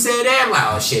soon as he said that, I'm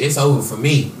like, oh shit, it's over for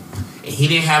me. And he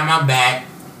didn't have my back.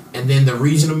 And then the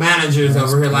regional managers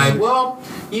over here like, well,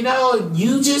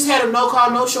 you just had a no call,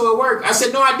 no show at work. I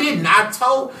said, no, I didn't. I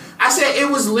said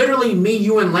it was literally me,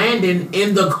 you, and Landon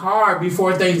in the car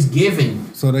before Thanksgiving.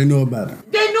 So they knew about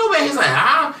it. They knew about it. He's like,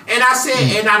 and I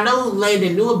said, and I know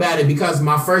Landon knew about it because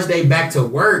my first day back to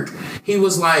work, he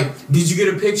was like, did you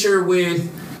get a picture with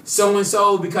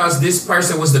so-and-so? Because this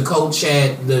person was the coach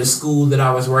at the school that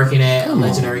I was working at, a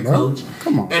legendary coach.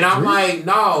 Come on. And I'm like,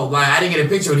 no, I didn't get a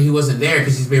picture when he wasn't there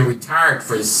because he's been retired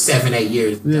for 7-8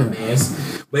 years,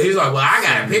 dumbass. But he was like, well, I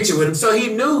got a picture with him. So he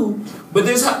knew, but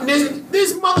this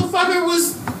motherfucker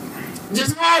was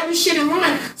just hiding this shit in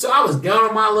line. So I was down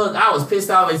on my luck. I was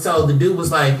pissed off. And so the dude was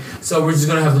like, so we're just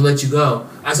going to have to let you go.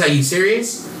 I said, are you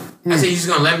serious? I said, you just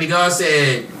going to let me go? I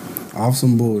said... Off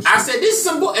some bullshit. I said, this is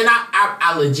some bullshit. And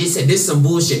I legit said, this is some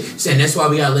bullshit. Saying, that's why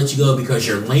we gotta let you go because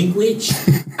your language.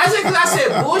 I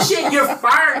said, bullshit, you're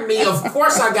firing me. Of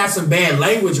course I got some bad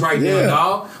language right now,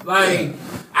 dog. I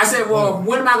said, well,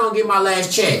 when am I gonna get my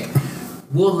last check?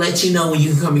 We'll let you know when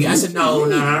you can come again. I said,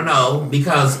 no.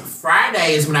 Because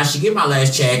Friday is when I should get my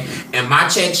last check. And my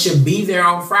check should be there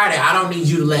on Friday. I don't need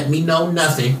you to let me know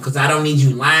nothing. Because I don't need you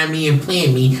lying me and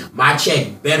playing me. My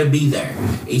check better be there.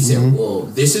 He said, well,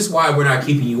 this is why we're not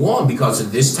keeping you on. Because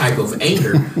of this type of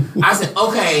anger. I said,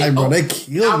 okay. Hey, bro, they killed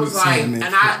me. I was like, and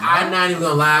I'm not even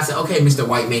going to lie. I said, okay, Mr.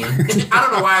 White Man. I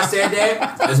don't know why I said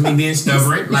that. That's me being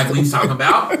stubborn, like we was talking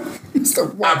about.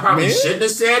 I probably shouldn't have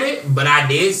said it, but I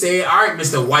did say it. All right,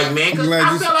 Mr. White Man, because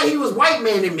I felt like he was white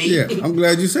man in me. Yeah, I'm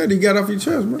glad you said he got off your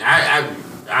chest, bro.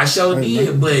 I sure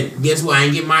did, but guess what? I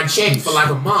ain't get my check for like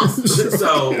a month,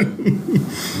 so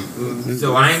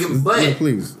I ain't get. But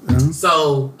please,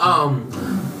 so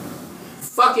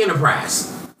fuck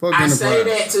Enterprise. I say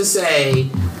that to say,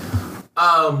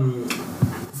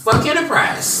 fuck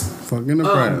Enterprise.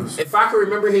 If I could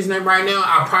remember his name right now,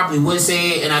 I probably would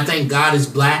say it, and I think God is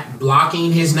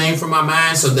blocking his name from my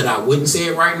mind so that I wouldn't say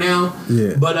it right now.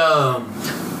 Yeah. But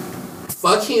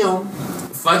fuck him,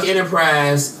 fuck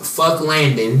Enterprise, fuck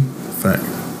Landon. Fact.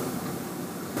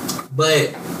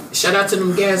 But shout out to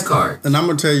them gas cards. And I'm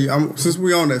gonna tell you, since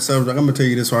we on that subject, I'm gonna tell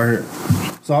you this right here.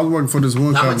 So I was working for this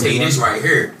one company. I'm gonna tell you this right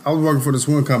here. I was working for this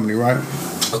one company, right?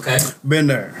 Okay. Been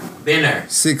there.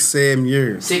 6-7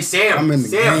 years. 6-7. I'm in the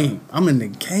game. I'm in the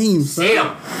game, son.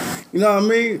 You know what I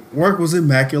mean? Work was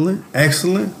immaculate,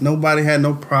 excellent. Nobody had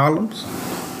no problems.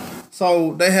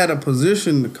 So they had a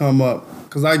position to come up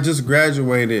because I just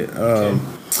graduated.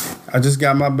 I just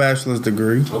got my bachelor's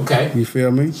degree. Okay. You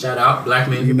feel me? Shout out, Black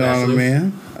Man. You know what I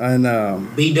mean? And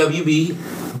BWB,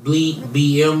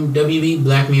 BMWB,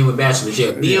 Black Men with Bachelors.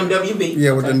 Yeah, BMWB.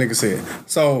 Yeah, what the nigga said.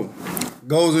 So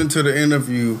goes into the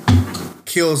interview,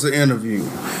 kills the interview.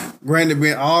 Granted,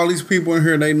 being all these people in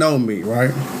here, they know me,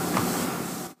 right?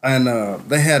 And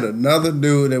they had another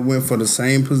dude that went for the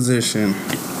same position,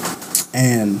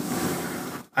 and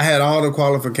I had all the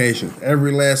qualifications,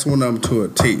 every last one of them to a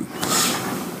T.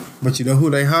 But you know who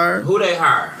they hired? Who they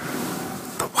hired?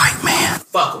 The white man.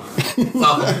 Fuck him.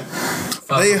 Fuck him.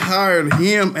 They hired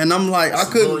him, and I'm like, I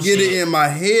couldn't get it in my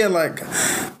head, like,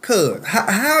 cuz,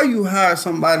 how you hire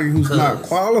somebody who's not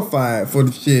qualified for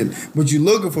the shit, but you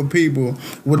looking for people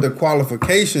with the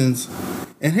qualifications,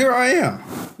 and here I am.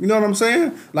 You know what I'm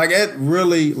saying? Like, it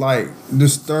really, like,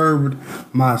 disturbed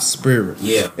my spirit.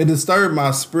 Yeah. It disturbed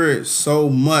my spirit so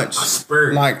much.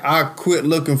 Like, I quit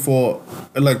looking for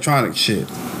electronic shit.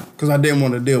 Because I didn't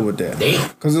want to deal with that. Damn.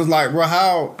 Because it's like, bro,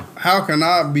 how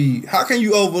can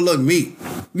you overlook me?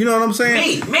 You know what I'm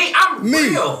saying? I'm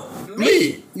real.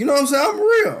 Me. You know what I'm saying? I'm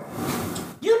real.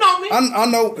 You know me. I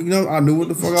know, I knew what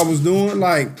the fuck I was doing.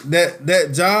 Like,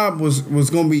 that job was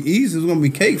going to be easy. It was going to be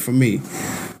cake for me.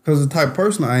 Because of the type of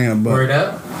person I am. But, word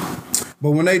up.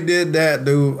 But when they did that,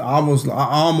 dude, I almost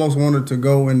wanted to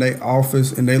go in their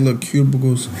office, in their little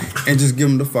cubicles, and just give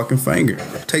them the fucking finger.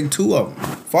 Take 2 of them.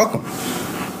 Fuck them.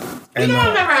 You know,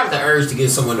 I never have the urge to give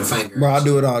someone the finger. Bro, I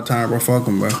do it all the time, bro. Fuck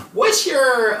them, bro. What's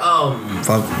your,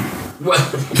 Fuck them. What?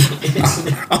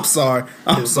 I'm sorry.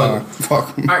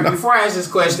 Fuck them. All right, before I ask this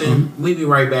question, we be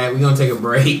right back. We're going to take a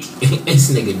break. This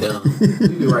nigga dumb. We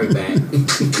be right back.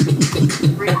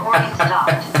 Recording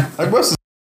stopped. Like, what's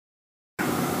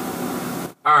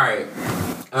All right.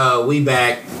 We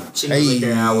back. Chicken and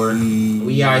Liquor Hour.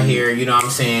 We out here, you know what I'm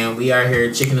saying? We out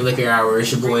here, Chicken and Liquor Hour.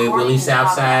 It's your boy, Willie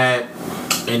Southside.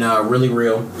 And Really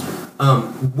Real.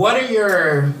 What are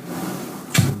your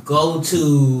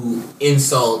go-to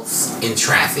insults in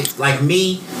traffic? Like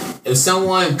me, if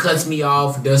someone cuts me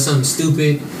off, does something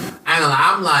stupid,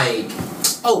 I'm like,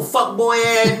 oh, fuck boy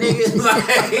ass nigga. Like,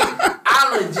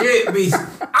 I legit be,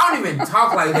 I don't even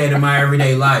talk like that in my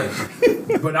everyday life.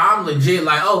 But I'm legit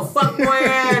like, oh, fuck boy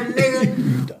ass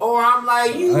nigga. Or I'm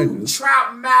like, you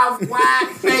trout mouth,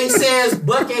 wide face ass,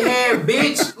 bucket head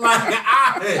bitch. Like,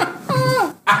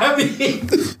 I mean,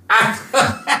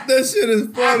 that shit is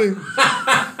funny.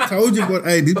 Told you, but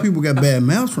hey, these people got bad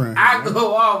mouths around here. I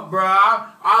go off, bro.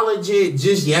 I legit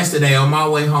just yesterday on my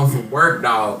way home from work,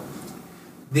 dog.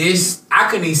 I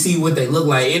couldn't even see what they look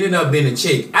like. It ended up being a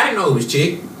chick. I didn't know it was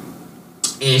chick.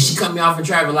 And she cut me off in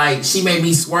traffic, like, she made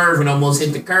me swerve and almost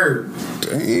hit the curb.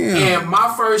 Damn. And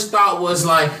my first thought was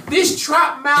like, this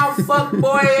trap mouth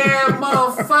fuckboy ass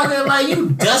motherfucker, like, you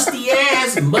dusty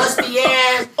ass, musty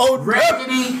ass,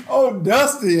 raggedy,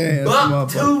 dusty ass, buck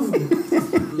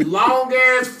tooth, long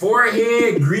ass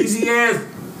forehead, greasy ass,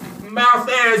 mouth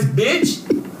ass bitch.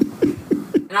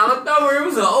 And I looked over, it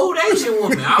was an old Asian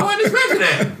woman. I wasn't expecting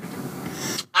that.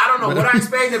 I don't know what I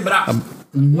expected, but I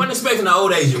wasn't expecting an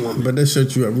old Asian woman. But that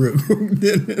shut you up real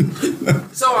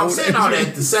quick. So I'm saying all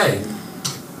that to say,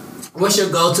 what's your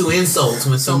go-to insults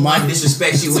when someone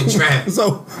disrespects you in traffic?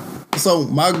 So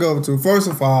my go-to, first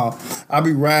of all, I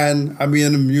be riding, I be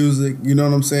in the music, you know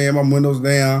what I'm saying? My windows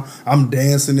down, I'm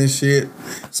dancing and shit.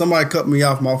 Somebody cut me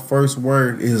off, my first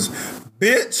word is,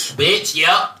 bitch. Bitch,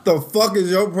 yep. The fuck is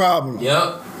your problem?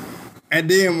 Yep. And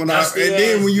then when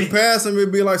you pass them,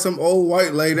 it be like some old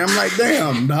white lady. I'm like,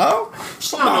 damn, dog.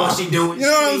 She don't know what she doing. You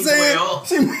know what I'm saying? Well.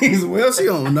 She means well. She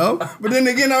don't know. But then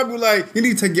again, I'll be like, you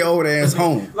need to take your old ass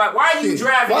home. Like, why are you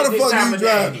driving why at the this fuck time you of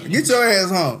driving? day? Get your ass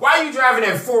home. Why are you driving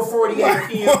at 4:48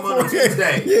 p.m. on a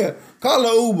Tuesday? Yeah. Call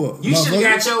an Uber. You should have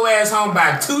got your ass home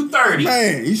by 2:30.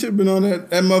 Man, you should have been on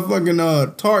that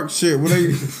motherfucking Tark shit where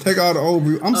they take all the old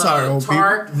people. I'm sorry, old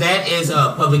Tark, people. That is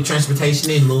public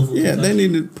transportation in Louisville. Yeah, Kentucky. They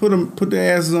need to put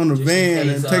their asses on the van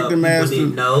and take them ass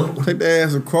take their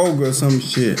ass to Kroger or some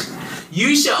shit.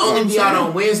 You should only be out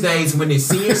on Wednesdays when it's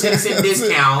senior citizen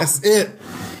discount. That's it.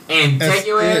 And take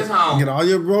your ass home. Get all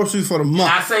your groceries for the month. And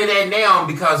I say that now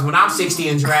because when I'm 60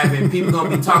 and driving, people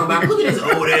gonna be talking about, look at this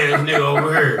old ass nigga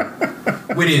over here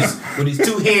with his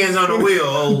 2 hands on the wheel.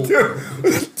 Old. Two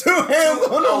hands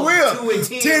on the wheel. 2 and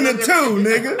 10. 10 and 2,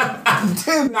 nigga.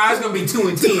 10. Nah, it's gonna be 2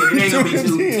 and 10. It ain't gonna be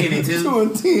 10 and 2. 2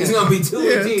 and 10. It's gonna be 2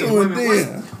 and 10. 2 and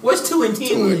 10. What's 2 and 10?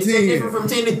 2 and 10. Is that different from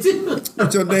 10 and 2?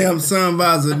 Put your damn sun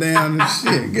visor down and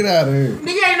shit. Get out of here.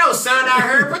 Nigga ain't no sun out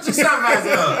here. Put your sun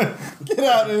visor up. Get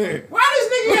out of here. Why this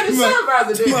nigga got his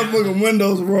supervisor there? Motherfucking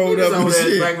windows rolled up and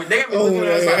shit. They gonna be looking at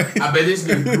us like, I bet this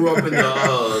nigga grew up in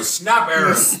the snap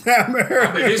era. I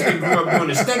bet this nigga grew up doing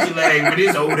the stinky leg with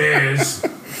his old ass.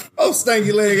 Oh,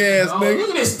 stanky leg ass nigga. Look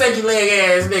at this stinky leg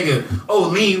ass nigga. Oh,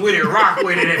 lean with it, rock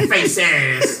with it, and face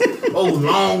ass. Oh,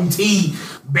 long tee,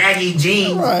 baggy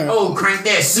jeans. Right. Oh, crank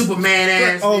that Superman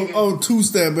ass. Oh,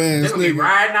 two-step ass nigga. Be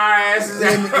riding our asses.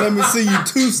 Let me see you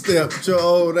two-step with your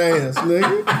old ass,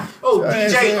 nigga. Oh,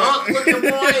 DJ Unk looking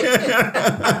boy.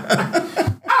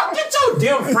 Oh, get your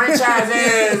damn franchise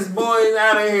ass boys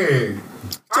out of here.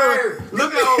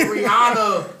 Look at old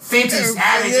Rihanna, Fenty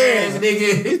Savage ass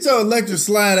nigga. Get your electric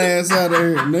slide ass out of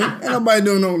here, nigga. Ain't nobody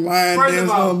doing no line dance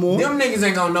no more. Them niggas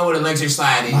ain't gonna know what electric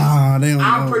slide is. They don't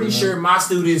I'm pretty sure my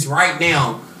students right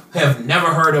now have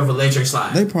never heard of electric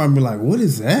slide. They probably be like, what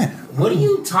is that? What are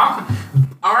you talking?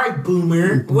 All right,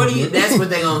 boomer. What are you? That's what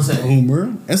they gonna say.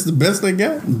 Boomer. That's the best they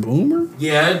got. Boomer.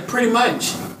 Yeah, pretty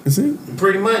much. Is it?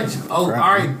 Pretty much. Oh, all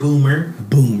right, boomer.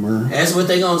 Boomer. That's what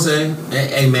they gonna say.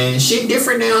 Hey, man, shit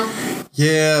different now.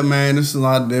 Yeah, man, it's a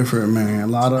lot different, man. A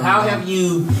lot of. How have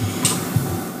you?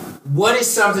 What is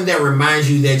something that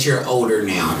reminds you that you're older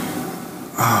now?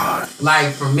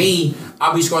 Like for me,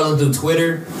 I'll be scrolling through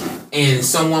Twitter, and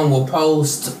someone will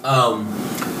post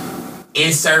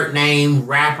insert name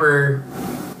rapper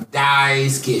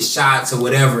dies, gets shots or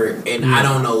whatever, and I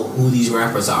don't know who these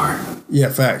rappers are. Yeah,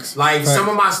 facts. Like some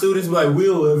of my students be like,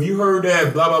 Will, have you heard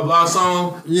that blah blah blah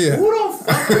song? Yeah. Who the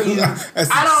fuck are you?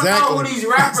 I don't know who these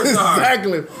rappers are.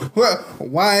 Exactly. What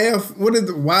YF? What is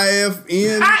the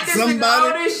YFN?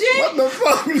 Somebody? This shit? What the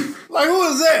fuck? Like who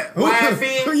is that?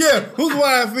 YFN? Yeah, who's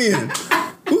YFN?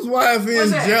 Who's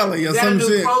YFN Jelly or some shit?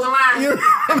 You know what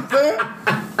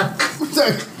I'm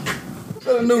saying?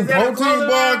 Got a new protein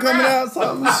bar coming out,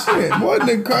 something shit. Boy,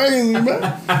 they crazy, man.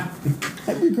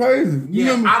 That'd be crazy.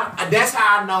 That's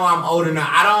how I know I'm older now.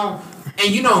 I don't,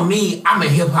 and you know me, I'm a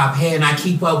hip hop head and I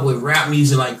keep up with rap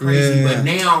music like crazy. But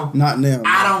now, not now.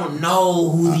 I don't know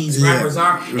who these rappers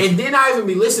are. And then I even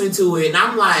be listening to it and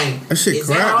I'm like, that shit is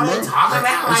crap, that all bro. they talking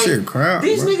about? That shit crap.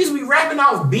 These niggas be rapping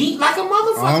off beat like a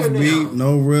motherfucker off beat,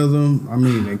 now. no rhythm. I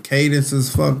mean, the cadence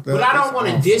is fucked up. But I don't want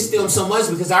to diss them so much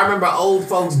because I remember old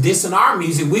folks dissing our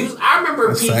music. I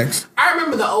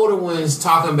remember the older ones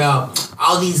talking about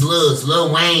all these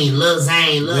Lil Wayne, Lil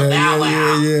Zane, Lil Bow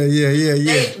Wow. Yeah.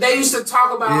 They used to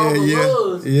talk about all the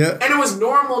Lils. Yeah. And it was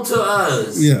normal to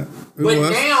us. Yeah. But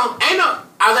now,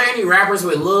 are there any rappers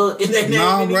with Lil in their name?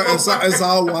 No, bro, it's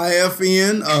all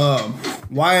YFN,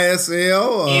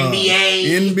 YSL,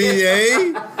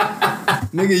 NBA,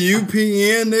 nigga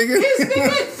UPN, nigga.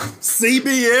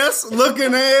 CBS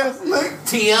looking ass, nigga.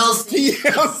 TLC,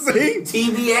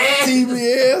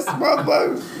 TBS,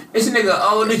 motherfucker. This nigga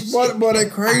old as shit. Boy, they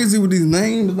crazy with these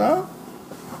names, dog.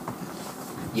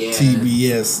 Yeah.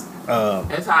 TBS.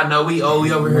 That's how I know we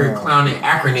over here clowning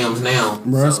acronyms now.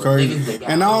 Bro, that's crazy.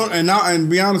 And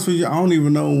be honest with you, I don't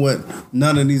even know what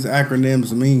none of these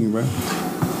acronyms mean, bro.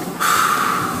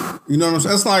 You know what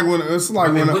I'm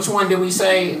saying? Which one did we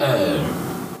say?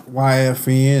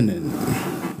 YFN and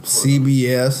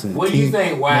CBS and. What do you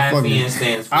think YFN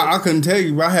stands for? I couldn't tell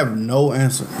you, but I have no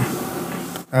answer.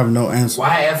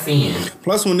 YFN.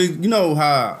 Plus, when you know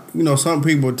how some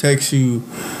people text you.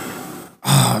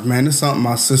 Man, it's something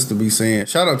my sister be saying.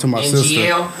 Shout out to my sister.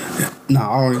 NGL? No,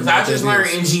 I don't even know. I just learned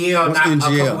NGL a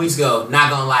couple weeks ago.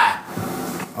 Not gonna lie.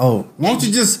 Oh, why don't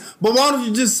you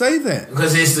just say that?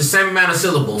 Because it's the same amount of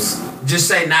syllables. Just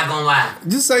say not gonna lie.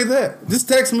 Just say that. Just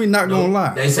text me not gonna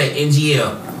lie. They say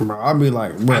NGL. Bro, I'll be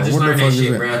like, bro, I just learned that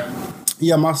shit, bro.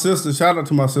 Yeah, my sister, shout out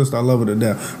to my sister, I love her to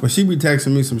death. But she be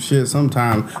texting me some shit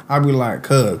sometimes. I be like,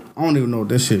 cuz, I don't even know what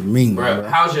this shit mean. Bro,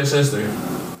 how's your sister?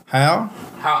 How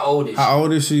old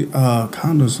is she?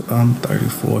 Condo's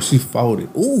 34. She's 40.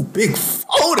 Ooh, big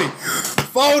 40.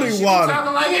 40 she water.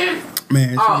 Talking like it?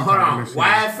 Man, hold on.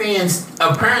 YFN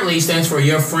apparently stands for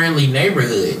your friendly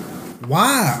neighborhood.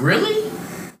 Why? Really?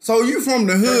 So you from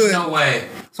the hood? There's no way.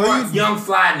 So you young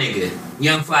fly nigga.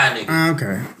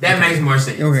 Okay. That makes more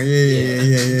sense. Okay,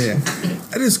 yeah.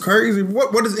 That is crazy.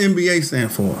 What does NBA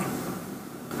stand for?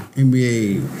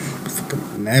 NBA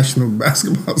National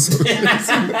Basketball Association.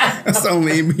 That's the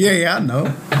only NBA I know.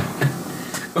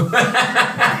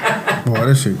 Boy,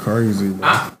 that shit crazy,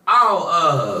 bro.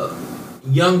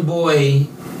 Young boy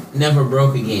never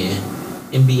broke again.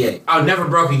 NBA. Oh, never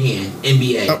broke again.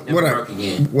 NBA. Never broke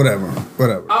again. Whatever.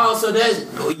 Oh, so that's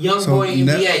Young Boy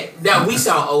NBA. That we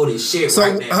sound old as shit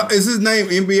right now. Is his name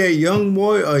NBA Young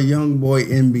Boy or Young Boy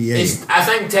NBA? I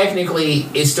think technically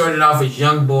it started off as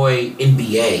Young Boy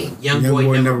NBA. Young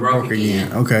boy never broke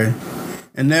again. Okay.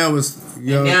 And now it's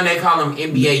young. And now they call him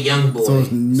NBA Young Boy. So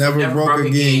it's never broke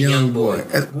again, young boy.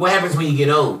 What happens when you get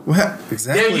old?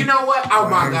 Exactly. Then you know what? Oh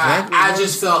my God. Exactly. I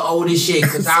just felt old as shit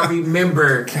because I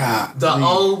remember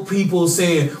old people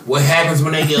saying, what happens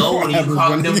when they get old? And you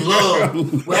call them Lil.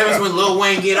 What happens when Lil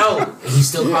Wayne get old? And he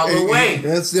still called Lil Wayne.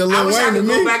 That's still Lil Wayne. I wish I could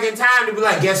go back in time to be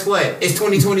like, guess what? It's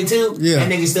 2022. Yeah.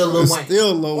 And nigga still Lil Wayne.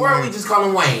 Still Lil Wayne. Or we just call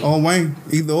him Wayne. Oh, Wayne.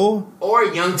 Either or. Or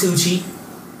Young Tucci.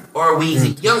 Or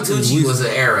Weezy. Young Tucci was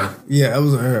an era. Yeah, it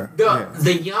was an era.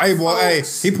 The young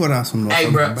folks. He put out some bro.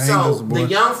 bangers, So the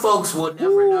young folks will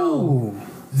never know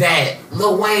that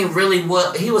Lil Wayne really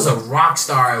was. He was a rock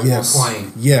star at one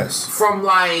point. Yes. From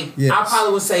I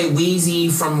probably would say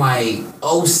Weezy from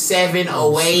 07,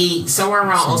 08, somewhere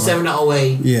around 07 to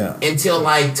 08. Yeah. Until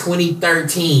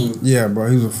 2013. Yeah, bro.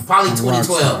 He was probably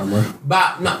 2012.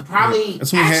 But no, probably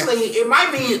it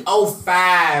might be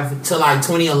 05 to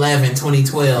 2011,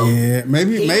 2012. Yeah,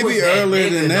 maybe earlier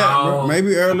than that, bro.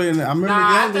 Maybe earlier than that. I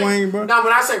remember Young Wayne, bro. No,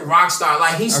 but I said rock star.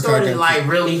 He started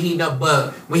really heating up,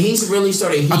 but when he really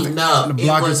started heating up, the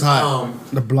block is hot.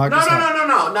 The block is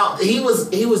hot. No. He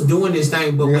was doing this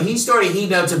thing, but when he started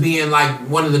heating up to being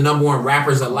one of the number one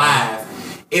rappers alive,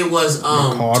 it was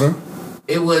Carter.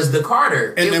 It was the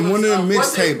Carter. And then one of them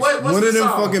mixtapes. One of them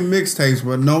fucking mixtapes,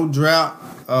 but no drought.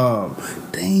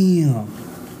 Damn.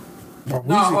 Bro,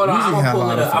 no, hold on. I'm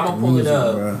gonna pull it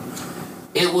up. Bro.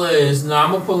 It was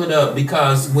I'm gonna pull it up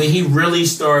because when he really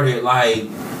started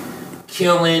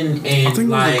killing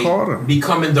and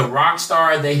becoming the rock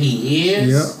star that he is.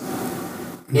 Yep.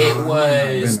 It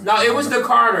was the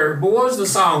Carter. But what was the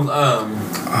song?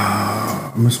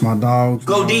 I miss my dogs.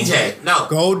 Go DJ. No.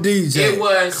 Go DJ. It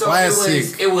was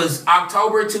classic. It was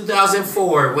October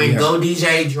 2004 when Go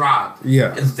DJ dropped.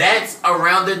 Yeah. And that's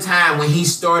around the time when he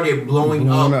started blowing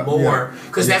up more.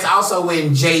 Because that's also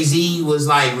when Jay-Z was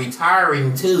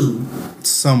retiring too.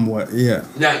 Somewhat, yeah.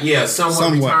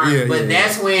 Somewhat retiring. Yeah, but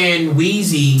that's when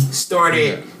Weezy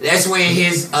started. Yeah. That's when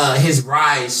his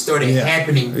rise started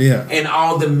happening. Yeah. And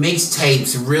all the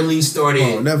mixtapes really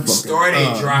started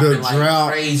dropping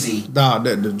crazy.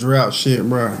 The drought shit,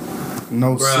 bro.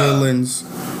 No ceilings.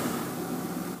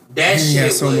 That he shit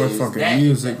had so much fucking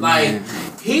music.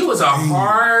 He was a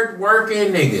hard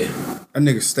working nigga. That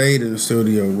nigga stayed in the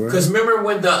studio, bro. Cause remember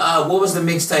when the what was the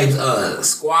mixtapes?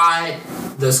 Squad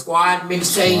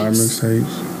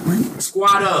mixtapes.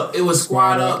 Squad Up. It was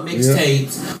Squad Up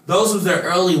mixtapes. Yeah. Those were the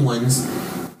early ones.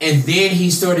 And then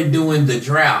he started doing the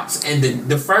droughts. And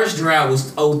the first drought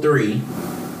was 03.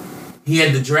 He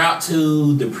had the drought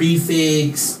 2, the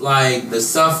prefix, the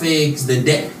suffix, the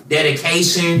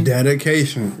dedication.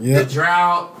 Yeah. The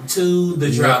drought 2,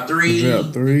 the drought 3. The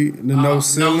drought 3. The no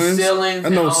ceilings.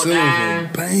 And no ceilings was a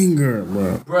banger,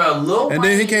 bro. Bro, Lil Wayne. And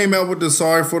then he came out with the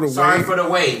Sorry for the Wait. Sorry for the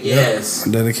Wait, yes.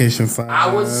 Yep. Dedication 5.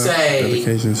 I would say.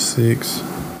 Dedication 6.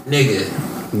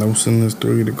 Nigga. No ceilings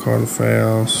 3, the Carter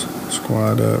Fouls.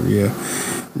 Squad Up, yeah.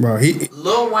 Bro,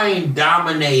 Lil Wayne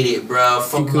dominated, bro,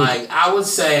 from I would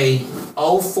say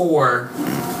 04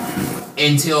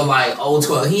 until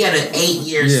 012. He had an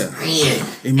 8-year span.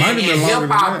 It might have been longer than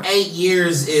that. 8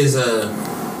 years is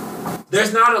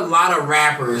there's not a lot of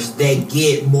rappers that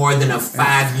get more than a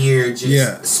 5-year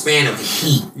span of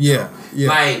heat. Yeah.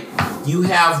 You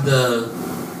have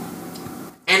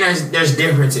and there's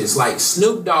differences.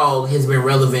 Snoop Dogg has been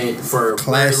relevant for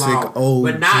classic very long, old,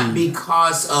 but not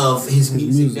because of his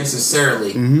music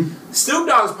necessarily. Mm-hmm. Snoop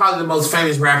Dogg is probably the most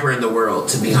famous rapper in the world,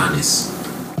 to be honest.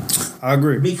 I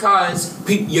agree because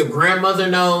your grandmother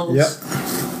knows. Yep.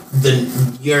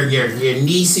 Your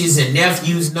nieces and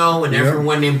nephews know, and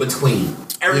everyone in between.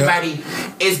 Everybody,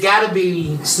 it's got to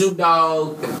be Snoop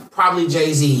Dogg, probably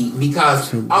Jay-Z,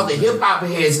 because all the hip hop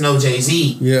heads know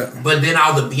Jay-Z. Yeah. But then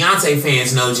all the Beyonce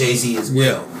fans know Jay-Z as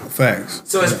well. Yeah. Facts.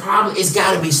 So it's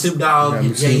got to be Snoop Dogg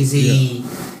and Jay-Z. Yeah.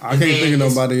 I can't think of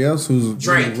nobody else who's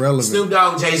Drake, relevant. Snoop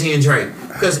Dogg, Jay-Z, and Drake.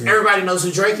 Because everybody knows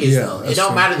who Drake is, though. It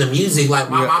don't matter the music. My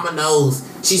mama knows.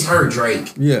 She's heard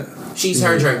Drake. Yeah. She's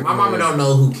heard Drake. My mama don't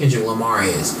know who Kendrick Lamar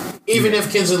is. Even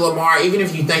if Kendrick Lamar, even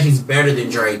if you think he's better than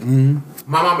Drake,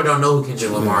 my mama don't know who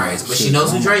Kendrick Lamar is. But she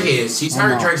knows who Drake is. She's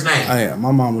heard Drake's name. Yeah,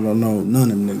 my mama don't know none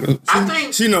of them niggas. I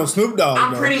think she knows Snoop Dogg.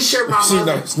 I'm pretty sure my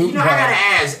mother. I gotta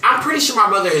ask. I'm pretty sure my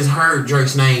mother has heard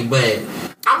Drake's name, but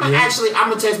I'm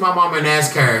gonna text my mama and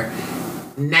ask her,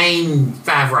 name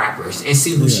 5 rappers and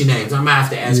see who she names. I'm gonna have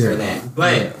to ask her that.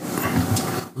 But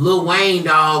Lil Wayne,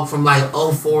 dog, from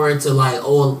 04 to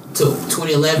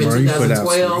 2011,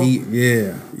 2012.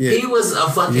 He was a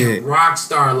fucking rock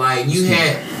star. You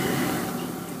had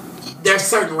there's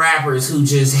certain rappers who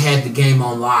just had the game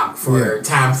on lock for a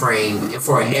time frame and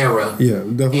for an era. Yeah,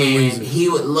 definitely. And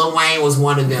Lil Wayne was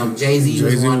one of them. Jay-Z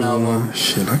was one of them.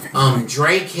 Shit, I can't.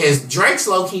 Drake's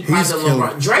low key probably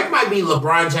LeBron. Drake might be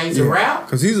LeBron James of rap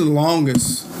because he's the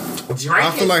longest.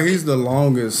 I feel like he's the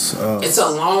longest. It's a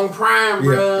long prime,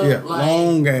 bro. Yeah, like,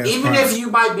 long ass. Even if you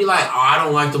might be like, oh, I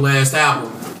don't like the last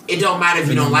album. It don't matter if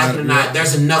you don't like it or not.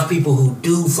 There's enough people who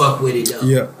do fuck with it though.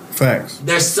 Yeah, facts.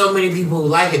 There's so many people who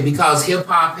like it because hip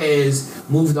hop has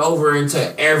moved over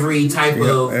into every type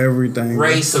of everything,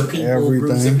 race of people,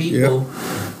 groups of people.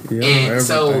 Yep, and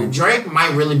so Drake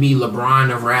might really be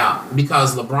LeBron of rap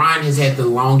because LeBron has had the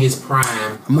longest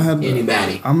prime of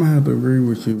anybody. I'm gonna have to agree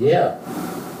with you. Yeah.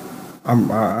 I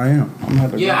am. I'm gonna have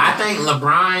to agree. I think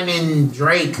LeBron and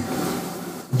Drake,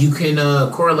 you can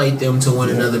correlate them to one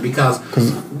another because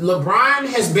LeBron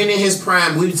has been in his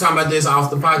prime. We were talking about this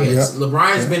off the podcast. Yep.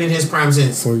 LeBron has been in his prime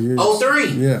since 2003.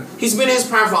 Yeah. He's been in his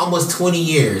prime for almost 20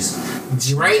 years.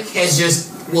 Drake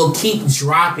will keep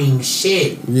dropping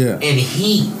shit and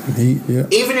heat.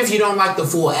 Even if you don't like the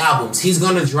full albums, he's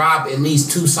gonna drop at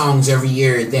least 2 songs every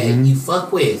year that you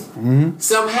fuck with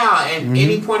somehow at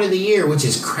any point of the year, which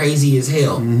is crazy as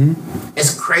hell.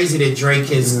 It's crazy that Drake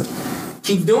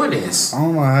keep doing this. I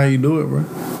don't know how you do it, bro.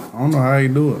 I don't know how you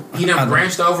do it. He done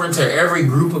branched over into every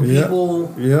group of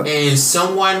people, and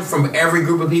someone from every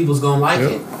group of people is gonna like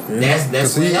it.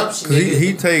 That's what helps you.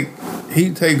 He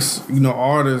takes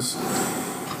artists.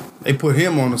 They put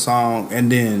him on the song,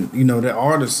 and then that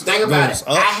artist. Think about it.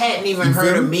 I hadn't even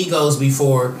heard of Migos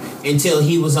before until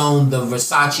he was on the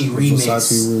Versace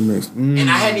remix. And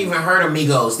I hadn't even heard of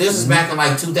Migos. This was back in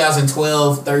like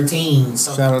 2012, 13,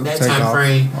 something that time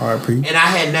frame. R.I.P. And I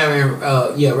had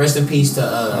never. Rest in peace to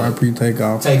R.I.P.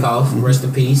 Takeoff. Rest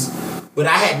in peace. But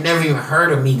I had never even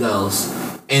heard of Migos.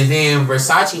 And then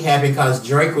Versace happened because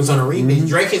Drake was on a remix.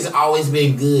 Drake has always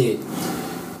been good.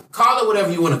 Call it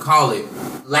whatever you want to call it.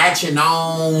 Latching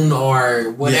on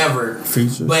or whatever.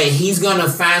 Features. But he's gonna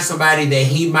find somebody that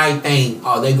he might think,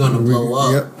 oh, they're gonna blow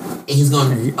up. And he's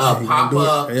gonna pop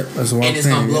up and it's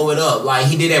gonna blow it up. Like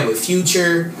he did that with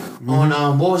Future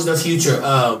on what was the Future?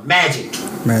 Magic.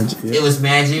 It was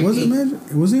Magic. Was it Magic?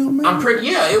 Was he on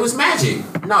Magic? It was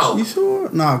Magic. No. You sure?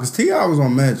 Nah, because T.I. was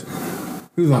on Magic.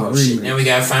 He was on a remix. Shit. Now we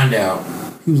gotta find out.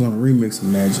 He was on a remix of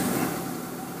Magic.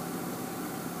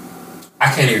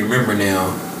 I can't even remember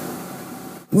now.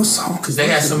 What song? Because they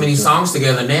got so many songs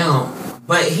together now.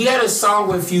 But he had a song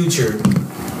with Future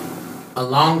a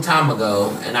long time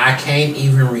ago, and I can't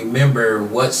even remember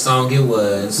what song it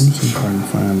was. Let me see if I can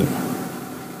find it.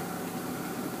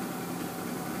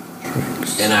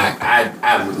 And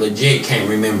I legit can't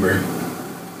remember.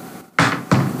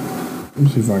 Let me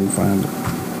see if I can find it.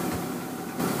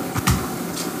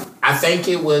 I think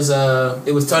it was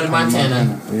Tony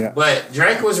Montana. Yeah. But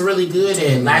Drake was really good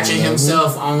at latching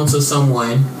himself onto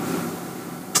someone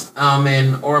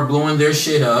or blowing their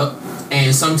shit up.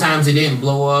 And sometimes it didn't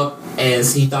blow up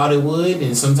as he thought it would,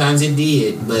 and sometimes it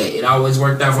did. But it always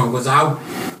worked out for him because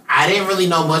I didn't really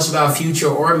know much about Future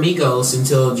or Migos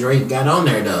until Drake got on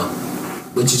there though.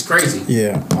 Which is crazy.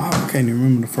 Yeah. I can't even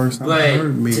remember the first time I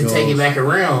heard Migos. To take it back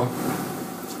around,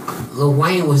 Lil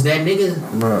Wayne was that nigga.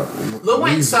 Bruh. Lil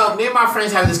Wayne. So me and my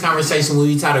friends have this conversation when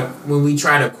we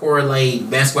try to correlate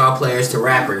basketball players to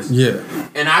rappers. Yeah.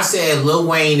 And I said Lil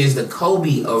Wayne is the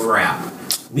Kobe of rap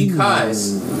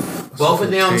because both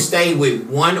of them stayed with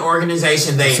one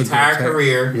organization their entire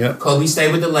career. Yep. Kobe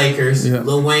stayed with the Lakers. Yep.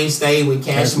 Lil Wayne stayed with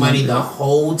Cash Money the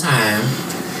whole time.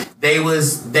 They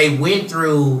went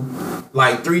through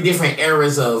like 3 different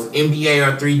eras of NBA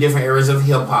or 3 different eras of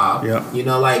hip hop. Yep.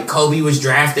 Like Kobe was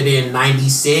drafted in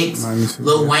 96.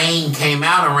 Lil Wayne came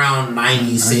out around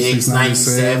 96,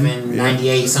 97,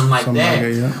 98, something like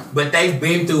that. But they've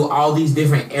been through all these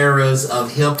different eras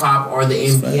of hip hop or the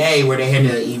NBA where they had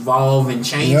to evolve and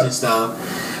change and stuff.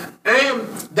 And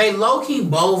they low-key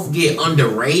both get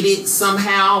underrated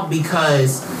somehow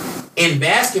because in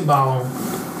basketball,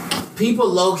 people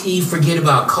low-key forget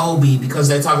about Kobe because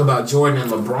they talk about Jordan and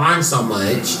LeBron so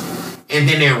much. And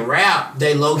then in rap,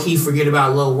 they low-key forget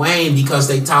about Lil Wayne because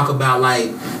they talk about like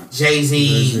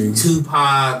Jay-Z,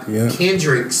 Tupac,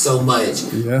 Kendrick so much.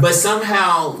 Yeah. But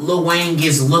somehow Lil Wayne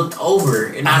gets looked over,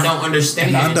 and I don't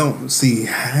understand. And I don't see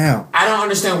how. I don't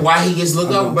understand why he gets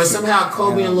looked over, but somehow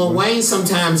Kobe and Lil Wayne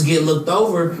sometimes get looked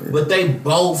over, but they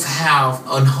both have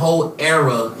a whole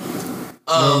era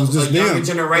of a younger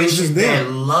generation that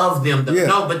love them.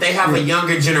 No, but they have a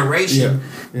younger generation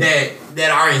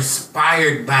that are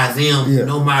inspired by them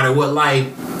no matter what. Like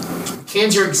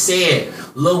Kendrick said,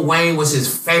 Lil Wayne was his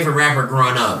favorite rapper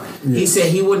growing up. Yeah. He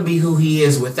said he wouldn't be who he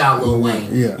is without Lil Wayne.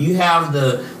 Yeah. You have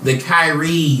the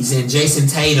Kyries and Jason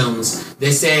Tatums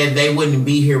that said they wouldn't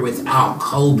be here without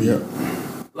Kobe. Yeah.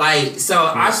 Like, so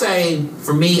I say,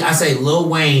 for me, I say Lil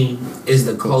Wayne is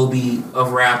the Kobe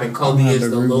of rap and Kobe is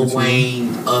the Lil Wayne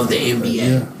of the NBA.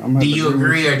 Yeah, do you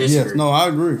agree or disagree? Yes, no, I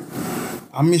agree.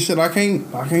 I mean, shit, I can't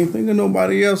think of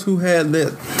nobody else who had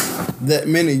that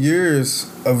many years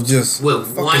of just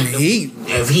with fucking heat.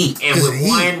 Of heat. And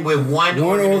just with one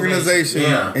organization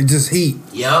yeah. and just heat.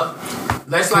 Yep.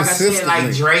 That's like I said,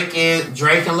 like Drake and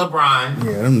LeBron.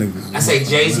 Yeah, them niggas. I say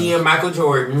Jay-Z and Michael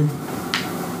Jordan.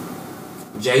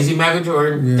 Jay-Z, Michael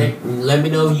Jordan. Yeah. Let me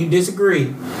know if you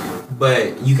disagree.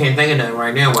 But you can't think of nothing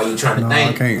right now while you trying to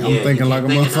think. I can't. I'm thinking like a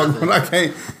motherfucker, but I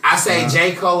can't. I say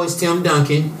J. Cole is Tim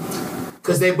Duncan.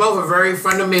 Because they both are very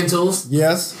fundamentals.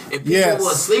 Yes. And people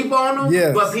will sleep on them.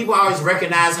 Yes. But people always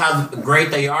recognize how great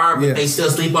they are, but they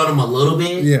still sleep on them a little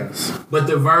bit. Yes. But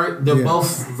they're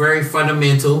both very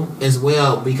fundamental as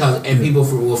well because people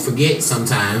will forget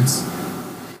sometimes.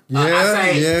 I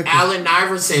say Allen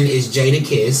Iverson is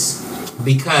Jadakiss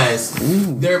because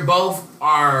they're both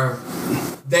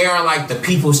they are like the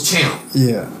people's champ.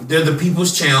 Yeah. They're the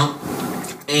people's champ.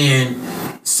 And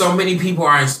so many people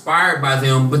are inspired by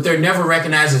them, but they're never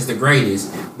recognized as the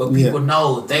greatest. But people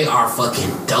know they are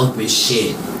fucking dope as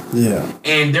shit. Yeah.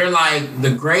 And they're like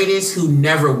the greatest who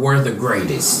never were the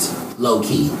greatest, low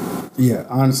key. Yeah,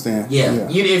 I understand. Yeah.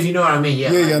 If you know what I mean.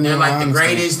 Yeah. They're like the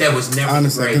greatest that was never the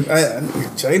greatest.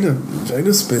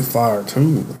 Jada spit fire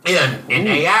too. Yeah, and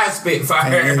AI spit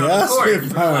fire. AI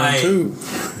spit fire too.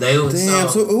 Damn,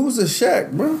 so who was the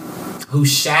Shaq, bro? Who's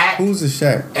Shaq? Who's the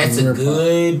Shaq? That's a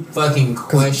good fucking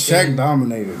question. Shaq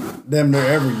dominated damn near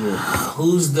every year.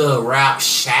 Who's the rap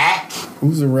Shaq?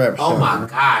 Who's the rap Shaq? Oh my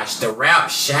gosh, the rap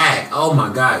Shaq. Oh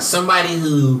my gosh, somebody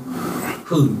who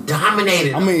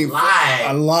dominated a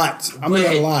lot. I mean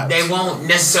a lot. They won't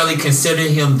necessarily consider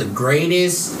him the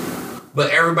greatest,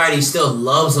 but everybody still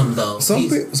loves him though. Some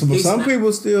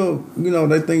people still,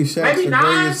 they think Shaq's the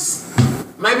greatest.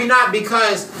 Maybe not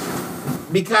because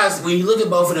when you look at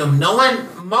both of them,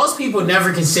 most people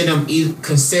never consider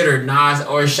Nas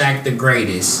or Shaq the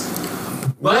greatest.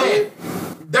 But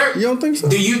you don't think so?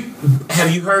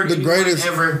 Have you heard the greatest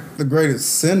center?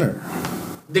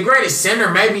 The greatest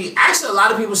center, maybe. Actually, a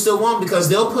lot of people still won't because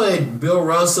they'll put Bill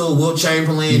Russell, Wilt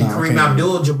Chamberlain, Kareem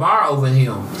Abdul-Jabbar over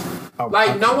him.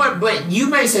 No one, but you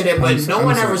may say that, but no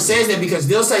one ever says that because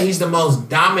they'll say he's the most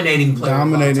dominating player.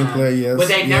 Yes. But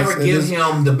they never give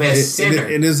him the best center.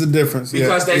 It is a difference.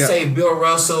 Because they say Bill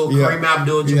Russell, Kareem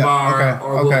Abdul-Jabbar,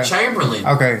 or Wilt Chamberlain.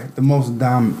 Okay, the most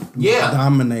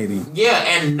dominating. Yeah,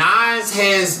 and Nas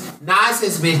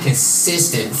has been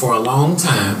consistent for a long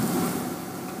time.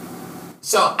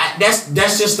 So that's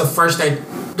just the first thing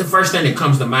that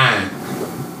comes to mind.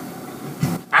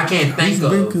 I can't think He's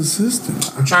been consistent.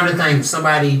 I'm trying to think of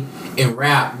somebody in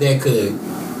rap that could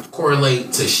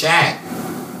correlate to Shaq.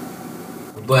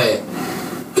 But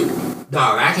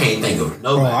dog, I can't think of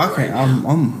nobody. I can't. Right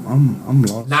I'm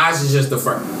lost. Nas is just the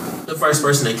first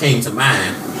person that came to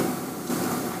mind.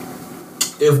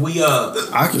 If we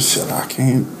I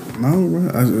can't. No, bro.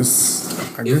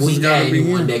 If we got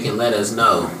anyone that can let us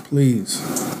know, please,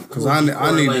 because I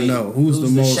need to know who's the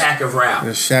most Shaq of rap.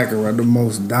 The Shaq of rap, the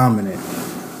most dominant.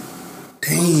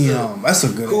 Damn, that's a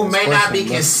good. Who may not be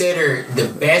considered the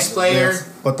best player,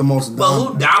 but the most. But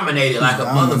who dominated like a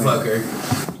motherfucker?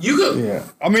 You could. Yeah,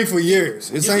 I mean for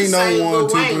years. It ain't no 1,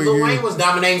 2, 3 years. Lil Wayne was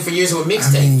dominating for years with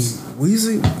mixtapes.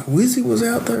 Weezy was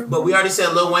out there. But we already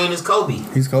said Lil Wayne is Kobe.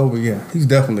 He's Kobe, yeah. He's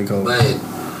definitely Kobe. But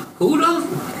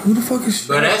who the fuck is Shaq?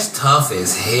 Bro, that's tough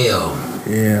as hell.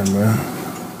 Yeah, man.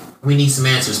 We need some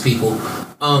answers, people.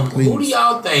 Who do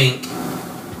y'all think?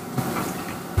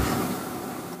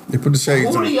 They put the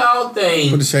shades on. Who do y'all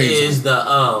think is the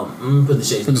put the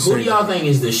shades on. Who do y'all think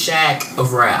is the Shaq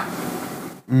of rap?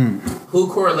 Who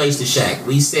correlates to Shaq?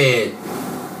 We said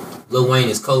Lil Wayne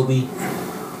is Kobe.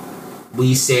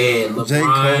 We said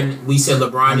LeBron. We said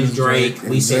LeBron is Drake.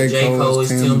 We said J. Cole is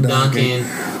Tim Duncan.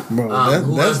 Bro,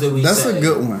 who else did we say? That's a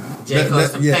good one. J. Cole.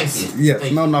 Thank you.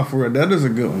 Yes. No, for real. That is a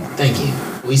good one. Thank you.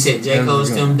 We said J. Cole is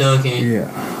Tim Duncan.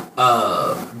 Yeah.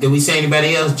 Did we say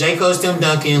anybody else? J. Cole's Tim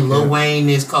Duncan. Lil Wayne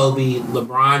is Kobe.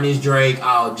 LeBron is Drake.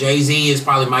 Jay-Z is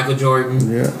probably Michael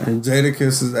Jordan. Yeah. And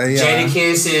Jadakiss is AI.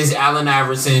 Jadakiss is Allen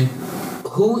Iverson.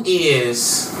 Who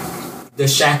is the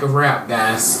Shaq of rap,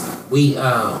 guys? We need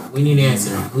an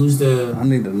answer. Who's the? I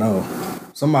need to know.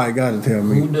 Somebody got to tell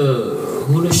me. Who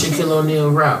the Shaquille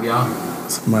O'Neal rap, y'all?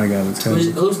 Somebody got to tell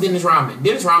me. Who's Dennis Rodman?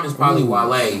 Dennis Rodman's probably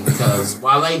Wale because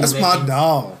Wale. That's my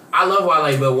dog. I love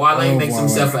Wale, but Wale makes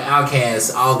himself an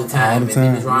outcast all the time. And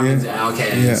Dennis Rodman's an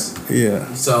outcast.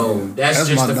 Yeah. So that's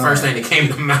just the first thing that came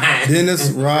to mind.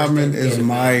 Dennis Rodman is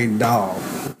my dog.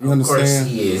 You understand? Of course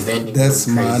he is. That's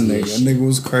my nigga. That nigga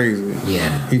was crazy.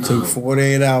 Yeah. He took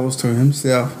 48 hours to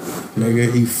himself.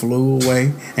 Nigga, he flew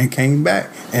away and came back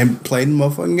and played the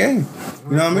motherfucking game.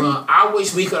 You know what I mean? Well, I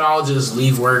wish we could all just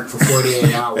leave work for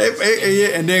 48 hours.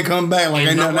 and then come back like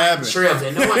ain't nothing happened.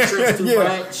 And no one trips too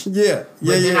much. Yeah.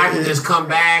 Then I can just come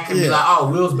back and be like,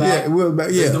 oh, Will's back. Yeah, Will's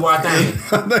back. Let's do our thing.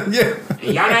 Yeah.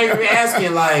 And y'all not even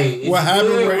asking, like, what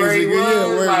happened? Where he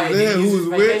was? Who was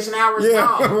vacation hours?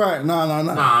 Yeah, right. No.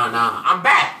 Nah.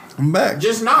 I'm back.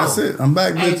 Just know. That's it. I'm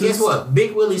back, Hey, bitches. guess what?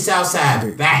 Big Willie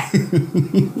Southside back.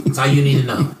 That's all you need to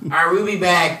know. All right, we'll be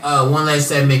back. One last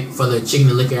segment for the Chicken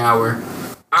and Liquor Hour.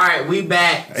 All right, we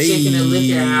back. Chicken and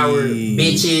Liquor Hour,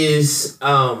 bitches.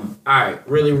 All right,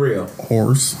 really real.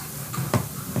 Horse.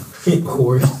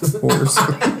 Whore.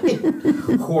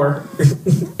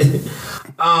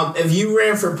 If you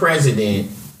ran for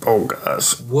president, oh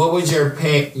gosh, what would your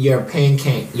campaign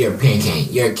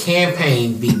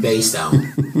be based on?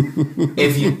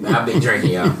 I've been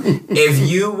drinking, y'all. If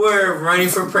you were running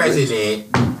for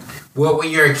president, what would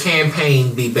your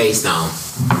campaign be based on?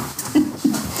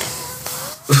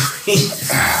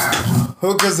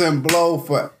 Hookers and blow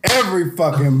for every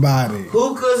fucking body.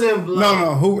 Hookers and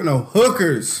blow.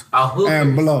 Hookers. Hookers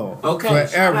and blow. Okay,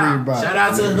 for everybody. Shout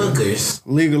out to hookers.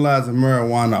 Legalizing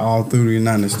marijuana all through the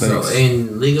United States. So,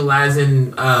 and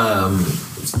legalizing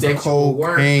sexual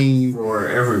work for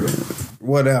everyone.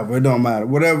 Whatever, it don't matter.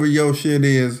 Whatever your shit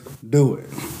is, do it.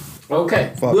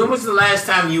 Okay. When was the last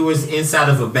time you was inside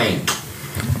of a bank?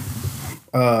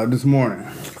 This morning.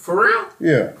 For real?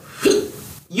 Yeah.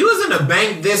 You was in a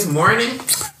bank this morning?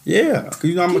 Yeah.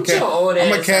 You know, I'm a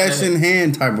cash in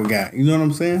hand type of guy. You know what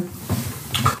I'm saying?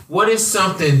 What is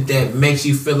something that makes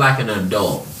you feel like an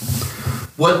adult?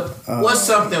 What's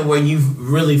something where you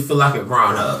really feel like a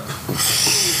grown up?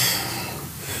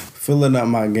 Filling up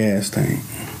my gas tank.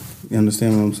 You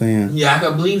understand what I'm saying? Yeah, I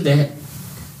can believe that.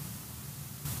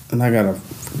 And I got a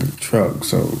truck,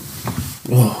 so.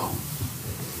 Oh.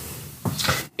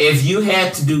 If you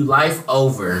had to do life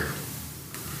over,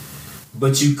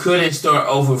 but you couldn't start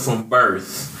over from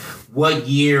birth, what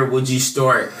year would you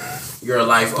start your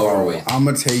life over with? I'm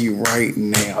going to tell you right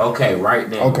now. Okay, right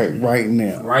now. Okay, right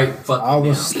now. Right fucking now. I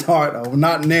would start over,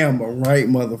 not now, but right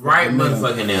motherfucking right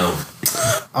motherfucking now.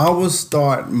 I would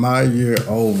start my year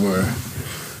over.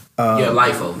 Your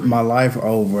life over. My life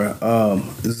over.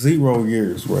 0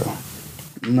 years, bro.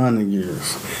 None of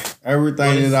years.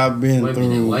 Everything that I've been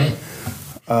through. What?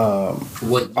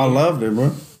 I loved it,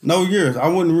 bro. No years. I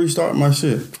wouldn't restart my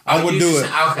shit. I would do it.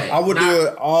 Okay. I would do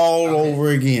it all over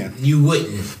again. You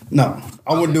wouldn't? No.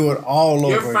 I would do it all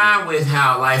over again. You're fine with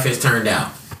how life has turned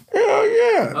out? Hell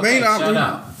yeah. Okay, shut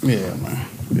up. Yeah, man.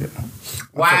 Yeah.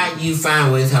 Why are you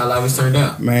fine with how life has turned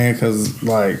out? Man, because,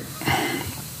 like,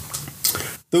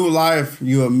 through life,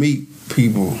 you'll meet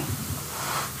people.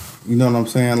 You know what I'm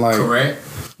saying? Like, correct.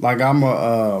 Like I'm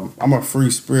a free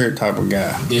spirit type of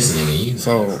guy. This nigga, you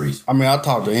know, free spirit. I mean, I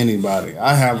talk to anybody.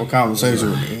 I have a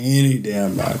conversation with any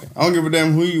damn body. I don't give a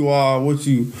damn who you are, what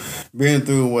you been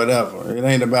through, whatever. It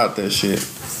ain't about that shit.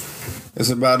 It's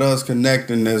about us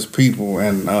connecting as people,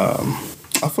 and I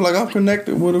feel like I've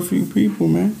connected with a few people,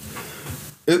 man.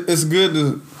 It's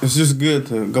just good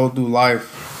to go through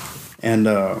life and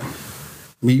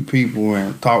meet people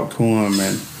and talk to them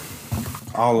and.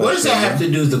 What does that have to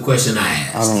do with the question I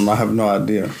asked? I don't know. I have no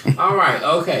idea. All right.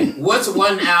 Okay. What's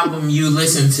one album you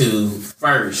listened to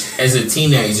first as a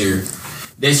teenager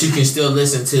that you can still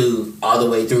listen to all the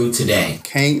way through today?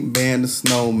 Can't Ban the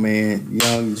Snowman,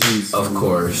 Young Jesus. Of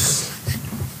course.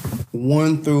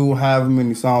 1 through however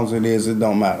many songs it is, it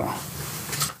don't matter.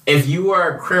 If you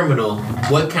were a criminal,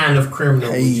 what kind of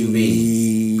criminal would you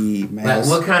be? Man, like,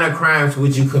 what kind of crimes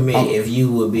would you commit if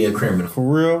you would be a criminal? For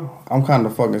real? I'm kind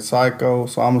of fucking psycho,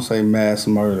 so I'm going to say mass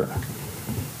murder.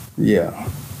 Yeah.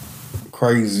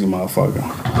 Crazy motherfucker.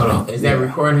 Hold on. Is that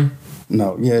recording?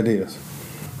 No. Yeah, it is.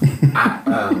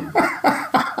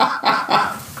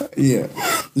 Yeah.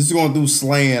 Just going through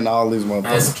slaying all these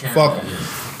motherfuckers. Fuck them.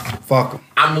 Fuck them.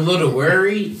 I'm a little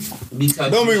worried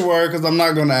because... Don't be worried because I'm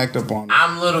not going to act up on it.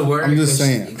 I'm a little worried. I'm just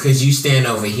saying. Because you stand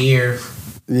over here.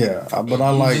 Yeah, but I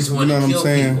like, you know what I'm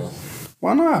saying? People.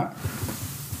 Why not?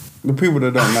 The people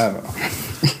that don't matter.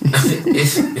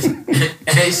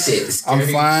 Shit, I'm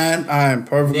fine. I am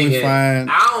perfectly fine.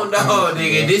 I don't know,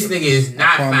 nigga. This nigga is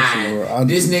not fine.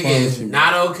 This nigga is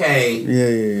not okay.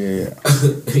 Yeah.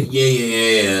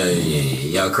 Yeah.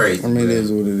 Y'all crazy. I mean, it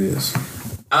is what it is.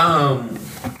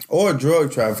 Or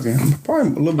drug trafficking.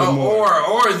 Probably a little bit more.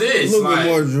 Or this. A little bit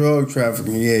more drug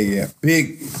trafficking. Yeah.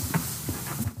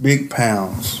 Big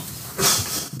pounds.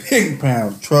 Big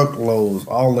pounds. Truckloads.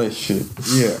 All that shit.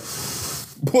 Yeah.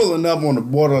 Pulling up on the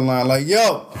borderline like,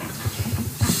 yo,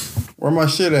 where my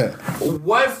shit at?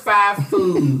 What 5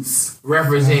 foods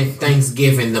represent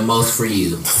Thanksgiving the most for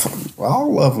you?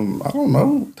 All of them. I don't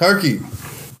know.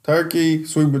 Turkey,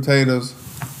 sweet potatoes.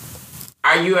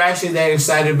 Are you actually that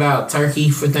excited about turkey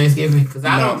for Thanksgiving? Because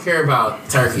I don't care about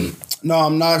turkey. No,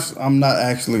 I'm not. I'm not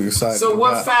actually excited. So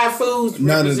what 5 foods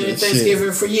represent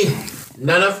Thanksgiving for you?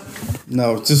 None of.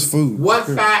 No, just food. What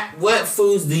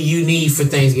foods do you need for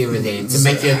Thanksgiving then to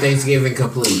make your Thanksgiving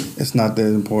complete? It's not that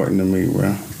important to me,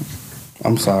 bro.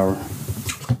 I'm sorry.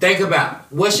 Think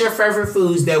about what's your favorite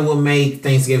foods that will make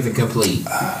Thanksgiving complete.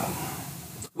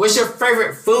 What's your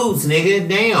favorite foods, nigga?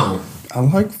 Damn. I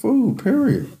like food,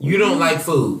 period. You don't like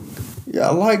food? Yeah,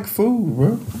 I like food,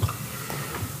 bro.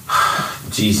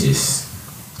 Jesus.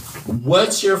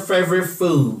 What's your favorite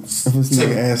foods? If this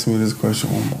nigga ask me this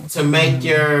question one more. To make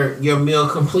your meal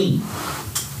complete?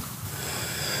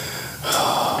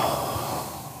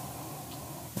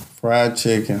 Fried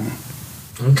chicken.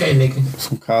 Okay, nigga.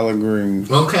 Some collard greens.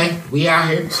 Okay, we out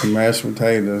here. Some mashed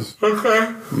potatoes.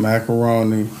 Okay.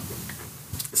 Macaroni.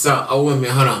 So, wait a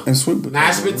minute, hold on. And sweet potatoes.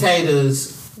 Mashed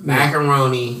potatoes,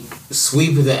 macaroni, sweet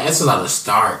potato. That's a lot of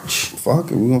starch.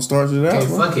 Fuck it, we gonna starch it out. Okay,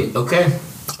 bro. fuck it. Okay.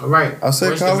 All right. I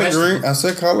said collard greens. I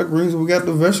said collard greens. We got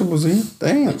the vegetables in.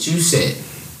 Damn. What you said.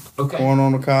 Okay. Corn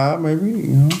on the cob, maybe.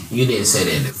 You know. You didn't say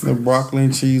that. The broccoli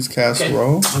and cheese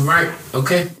casserole. Okay. All right.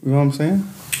 Okay. You know what I'm saying?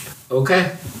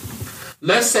 Okay.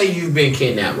 Let's say you've been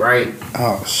kidnapped, right?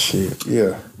 Oh shit.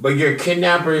 Yeah. But your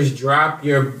kidnappers dropped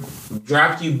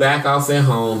you back off at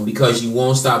home because you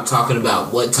won't stop talking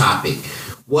about what topic.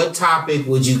 What topic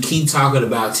would you keep talking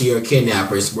about to your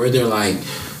kidnappers where they're like,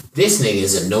 this nigga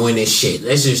is annoying as shit.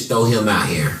 Let's just throw him out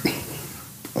here.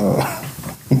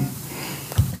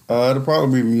 It'll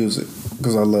probably be music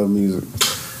because I love music.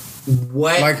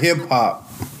 What? Like hip hop.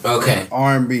 Okay.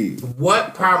 R&B.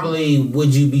 What probably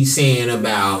would you be saying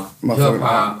about hip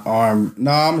hop? No, I'm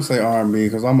gonna say R&B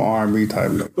because I'm an R&B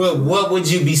type. But what would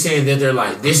you be saying that they're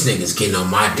like, this nigga's getting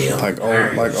on my deal? Like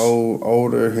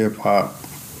older hip hop.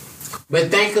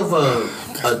 But think of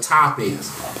a topic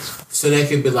so they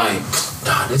could be like,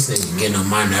 nah, this nigga getting on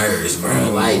my nerves,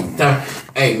 bro. Like,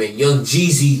 hey man, Young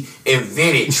Jeezy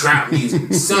invented trap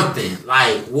music. Something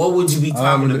like, what would you be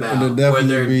talking about when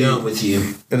they're done with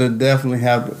you? It'll definitely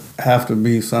have to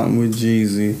be something with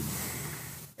Jeezy,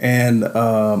 and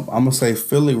I'm gonna say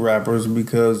Philly rappers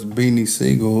because Beanie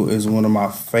Siegel is one of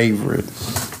my favorite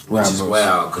rappers. Which is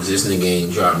wild because this nigga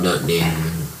ain't dropped nothing in.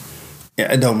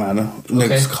 Yeah, it don't matter.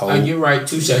 Nigga's cold. You're right,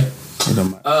 touche. It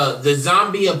don't matter. The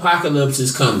zombie apocalypse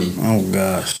is coming. Oh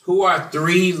gosh. Who are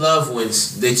 3 loved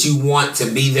ones that you want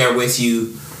to be there with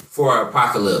you for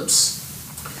apocalypse?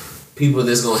 People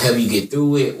that's gonna help you get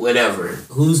through it, whatever.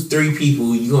 Who's 3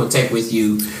 people you gonna take with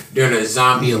you during a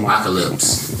zombie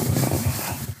apocalypse?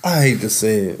 I hate to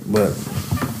say it, but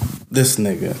this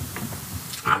nigga.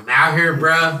 I'm out here,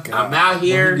 bruh. I'm out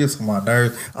here. He gets on my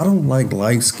nerves. I don't like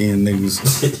light skinned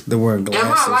niggas that wear glasses.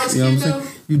 Am I light skinned, you know what I'm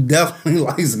saying? You definitely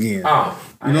light skinned. Oh.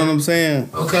 You know what I'm saying?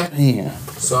 Okay. Damn.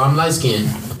 So I'm light skinned.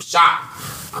 I'm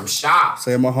shocked.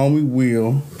 Say my homie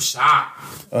Will. I'm shocked.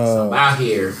 So I'm out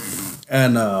here.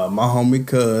 And my homie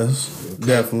Cuz. Okay.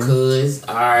 Definitely. Cuz,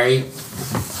 alright.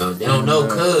 So they don't know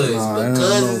Cuz, but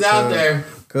Cuz is out there.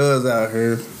 Cuz out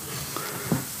here.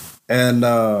 And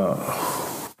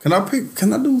can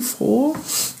I do 4?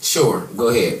 Sure, go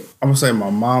ahead. I'm gonna say my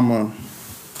mama.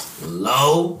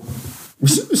 Low.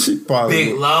 She probably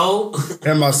Big Low.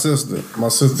 And my sister. My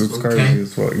sister's crazy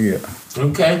as fuck. Yeah.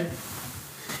 Okay.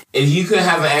 If you could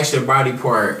have an extra body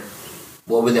part,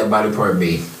 what would that body part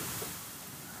be?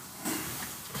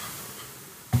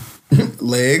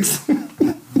 Legs.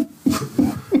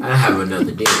 I have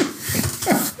another dick.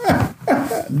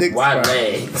 Why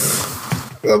legs?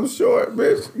 I'm short,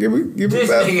 bitch. Give me this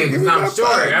about, nigga, give me I'm about short.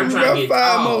 Five, I'm trying to get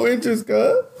 5 tall. more inches,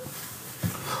 cuz.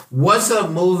 What's a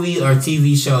movie or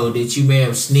TV show that you may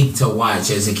have sneaked to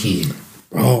watch as a kid?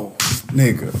 Oh,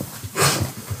 nigga.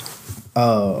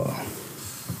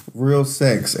 Real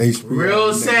Sex, HBO.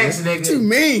 Real Sex, nigga. What you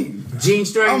mean?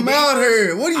 G-String I'm out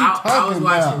here. What are you talking I was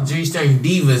about? watching G-String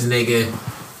Divas, nigga.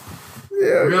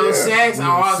 Yeah, Real Sex?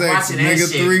 I was watching that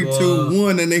nigga, shit, 3, boy. 2,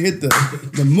 1, and they hit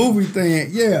the movie thing.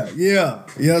 Yeah.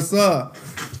 Yes, sir.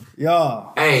 Yeah.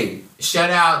 Hey, shout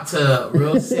out to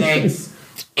Real Sex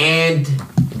and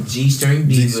G-String Divas.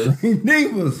 G-String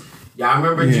Divas. Y'all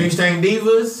remember G-String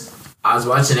Divas? I was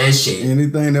watching that shit.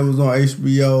 Anything that was on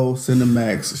HBO,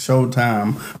 Cinemax,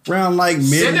 Showtime, around like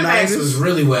midnight. Cinemax was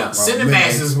really well.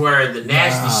 Cinemax is where the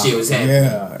nasty shit was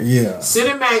happening. Yeah.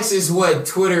 Cinemax is what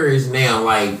Twitter is now.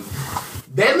 Like,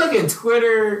 they look at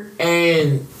Twitter,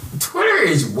 and Twitter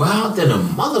is wild than a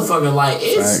motherfucker. Like,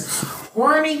 it's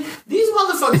horny. These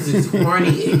motherfuckers is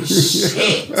horny as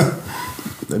shit.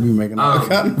 They be making all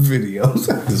kind of videos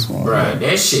at this one. Right,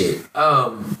 that shit.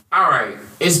 Alright.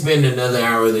 It's been another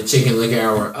hour of the Chicken Lick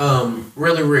Hour.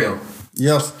 Really real.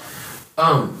 Yes.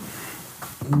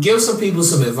 Give some people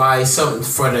some advice, something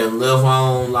for them to live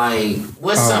on. Like,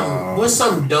 what's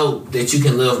something dope that you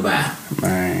can live by?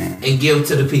 Man. And give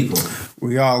to the people.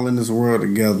 We all in this world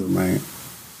together, man.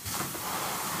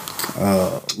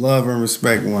 Love and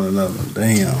respect one another.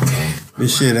 Damn. Okay.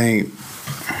 This shit ain't.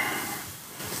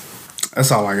 That's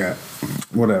all I got.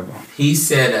 Whatever. He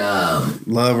said,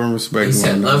 love and respect. He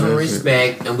said, love and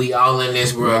respect, and we all in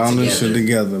this world together. We all in this shit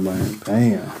together, man.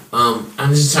 Damn.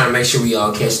 I'm just trying to make sure we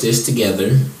all catch this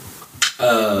together.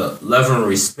 Love and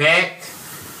respect,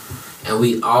 and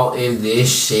we all in this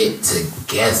shit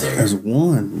together. As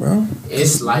one, bro.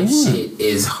 It's like shit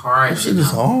is hard. Shit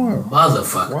is hard.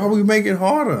 Motherfucker. Why we make it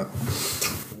harder?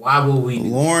 Why would we?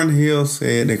 Lauryn Hill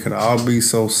said it could all be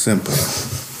so simple,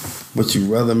 but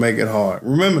you rather make it hard.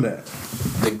 Remember that.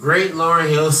 The great Lauryn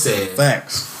Hill said,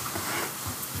 facts.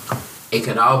 It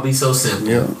could all be so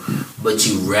simple, but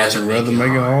you rather make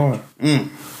it hard.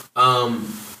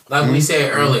 Like we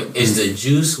said earlier, is the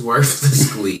juice worth the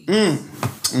squeeze?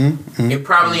 It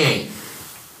probably ain't.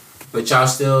 But y'all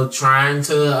still trying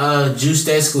to juice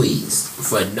that squeeze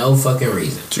for no fucking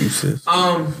reason. Juices.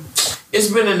 It's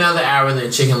been another hour in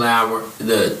the Chicken Hour.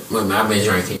 I've been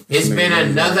drinking. It's been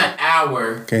another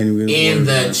hour in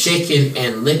the Chicken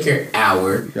and Liquor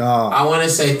Hour. I want to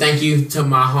say thank you to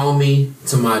my homie,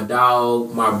 to my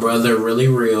dog, my brother, Really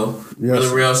Real. Yes.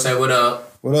 Really Real, say what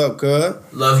up. What up, cuz?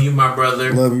 Love you, my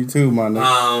brother. Love you too, my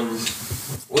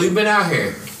nigga. We've been out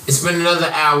here. It's been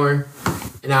another hour,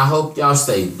 and I hope y'all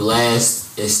stay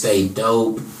blessed and stay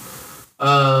dope.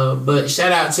 But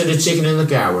shout out to the Chicken and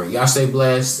Liquor Hour. Y'all stay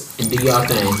blessed and do y'all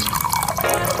thing.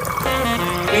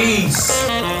 Peace.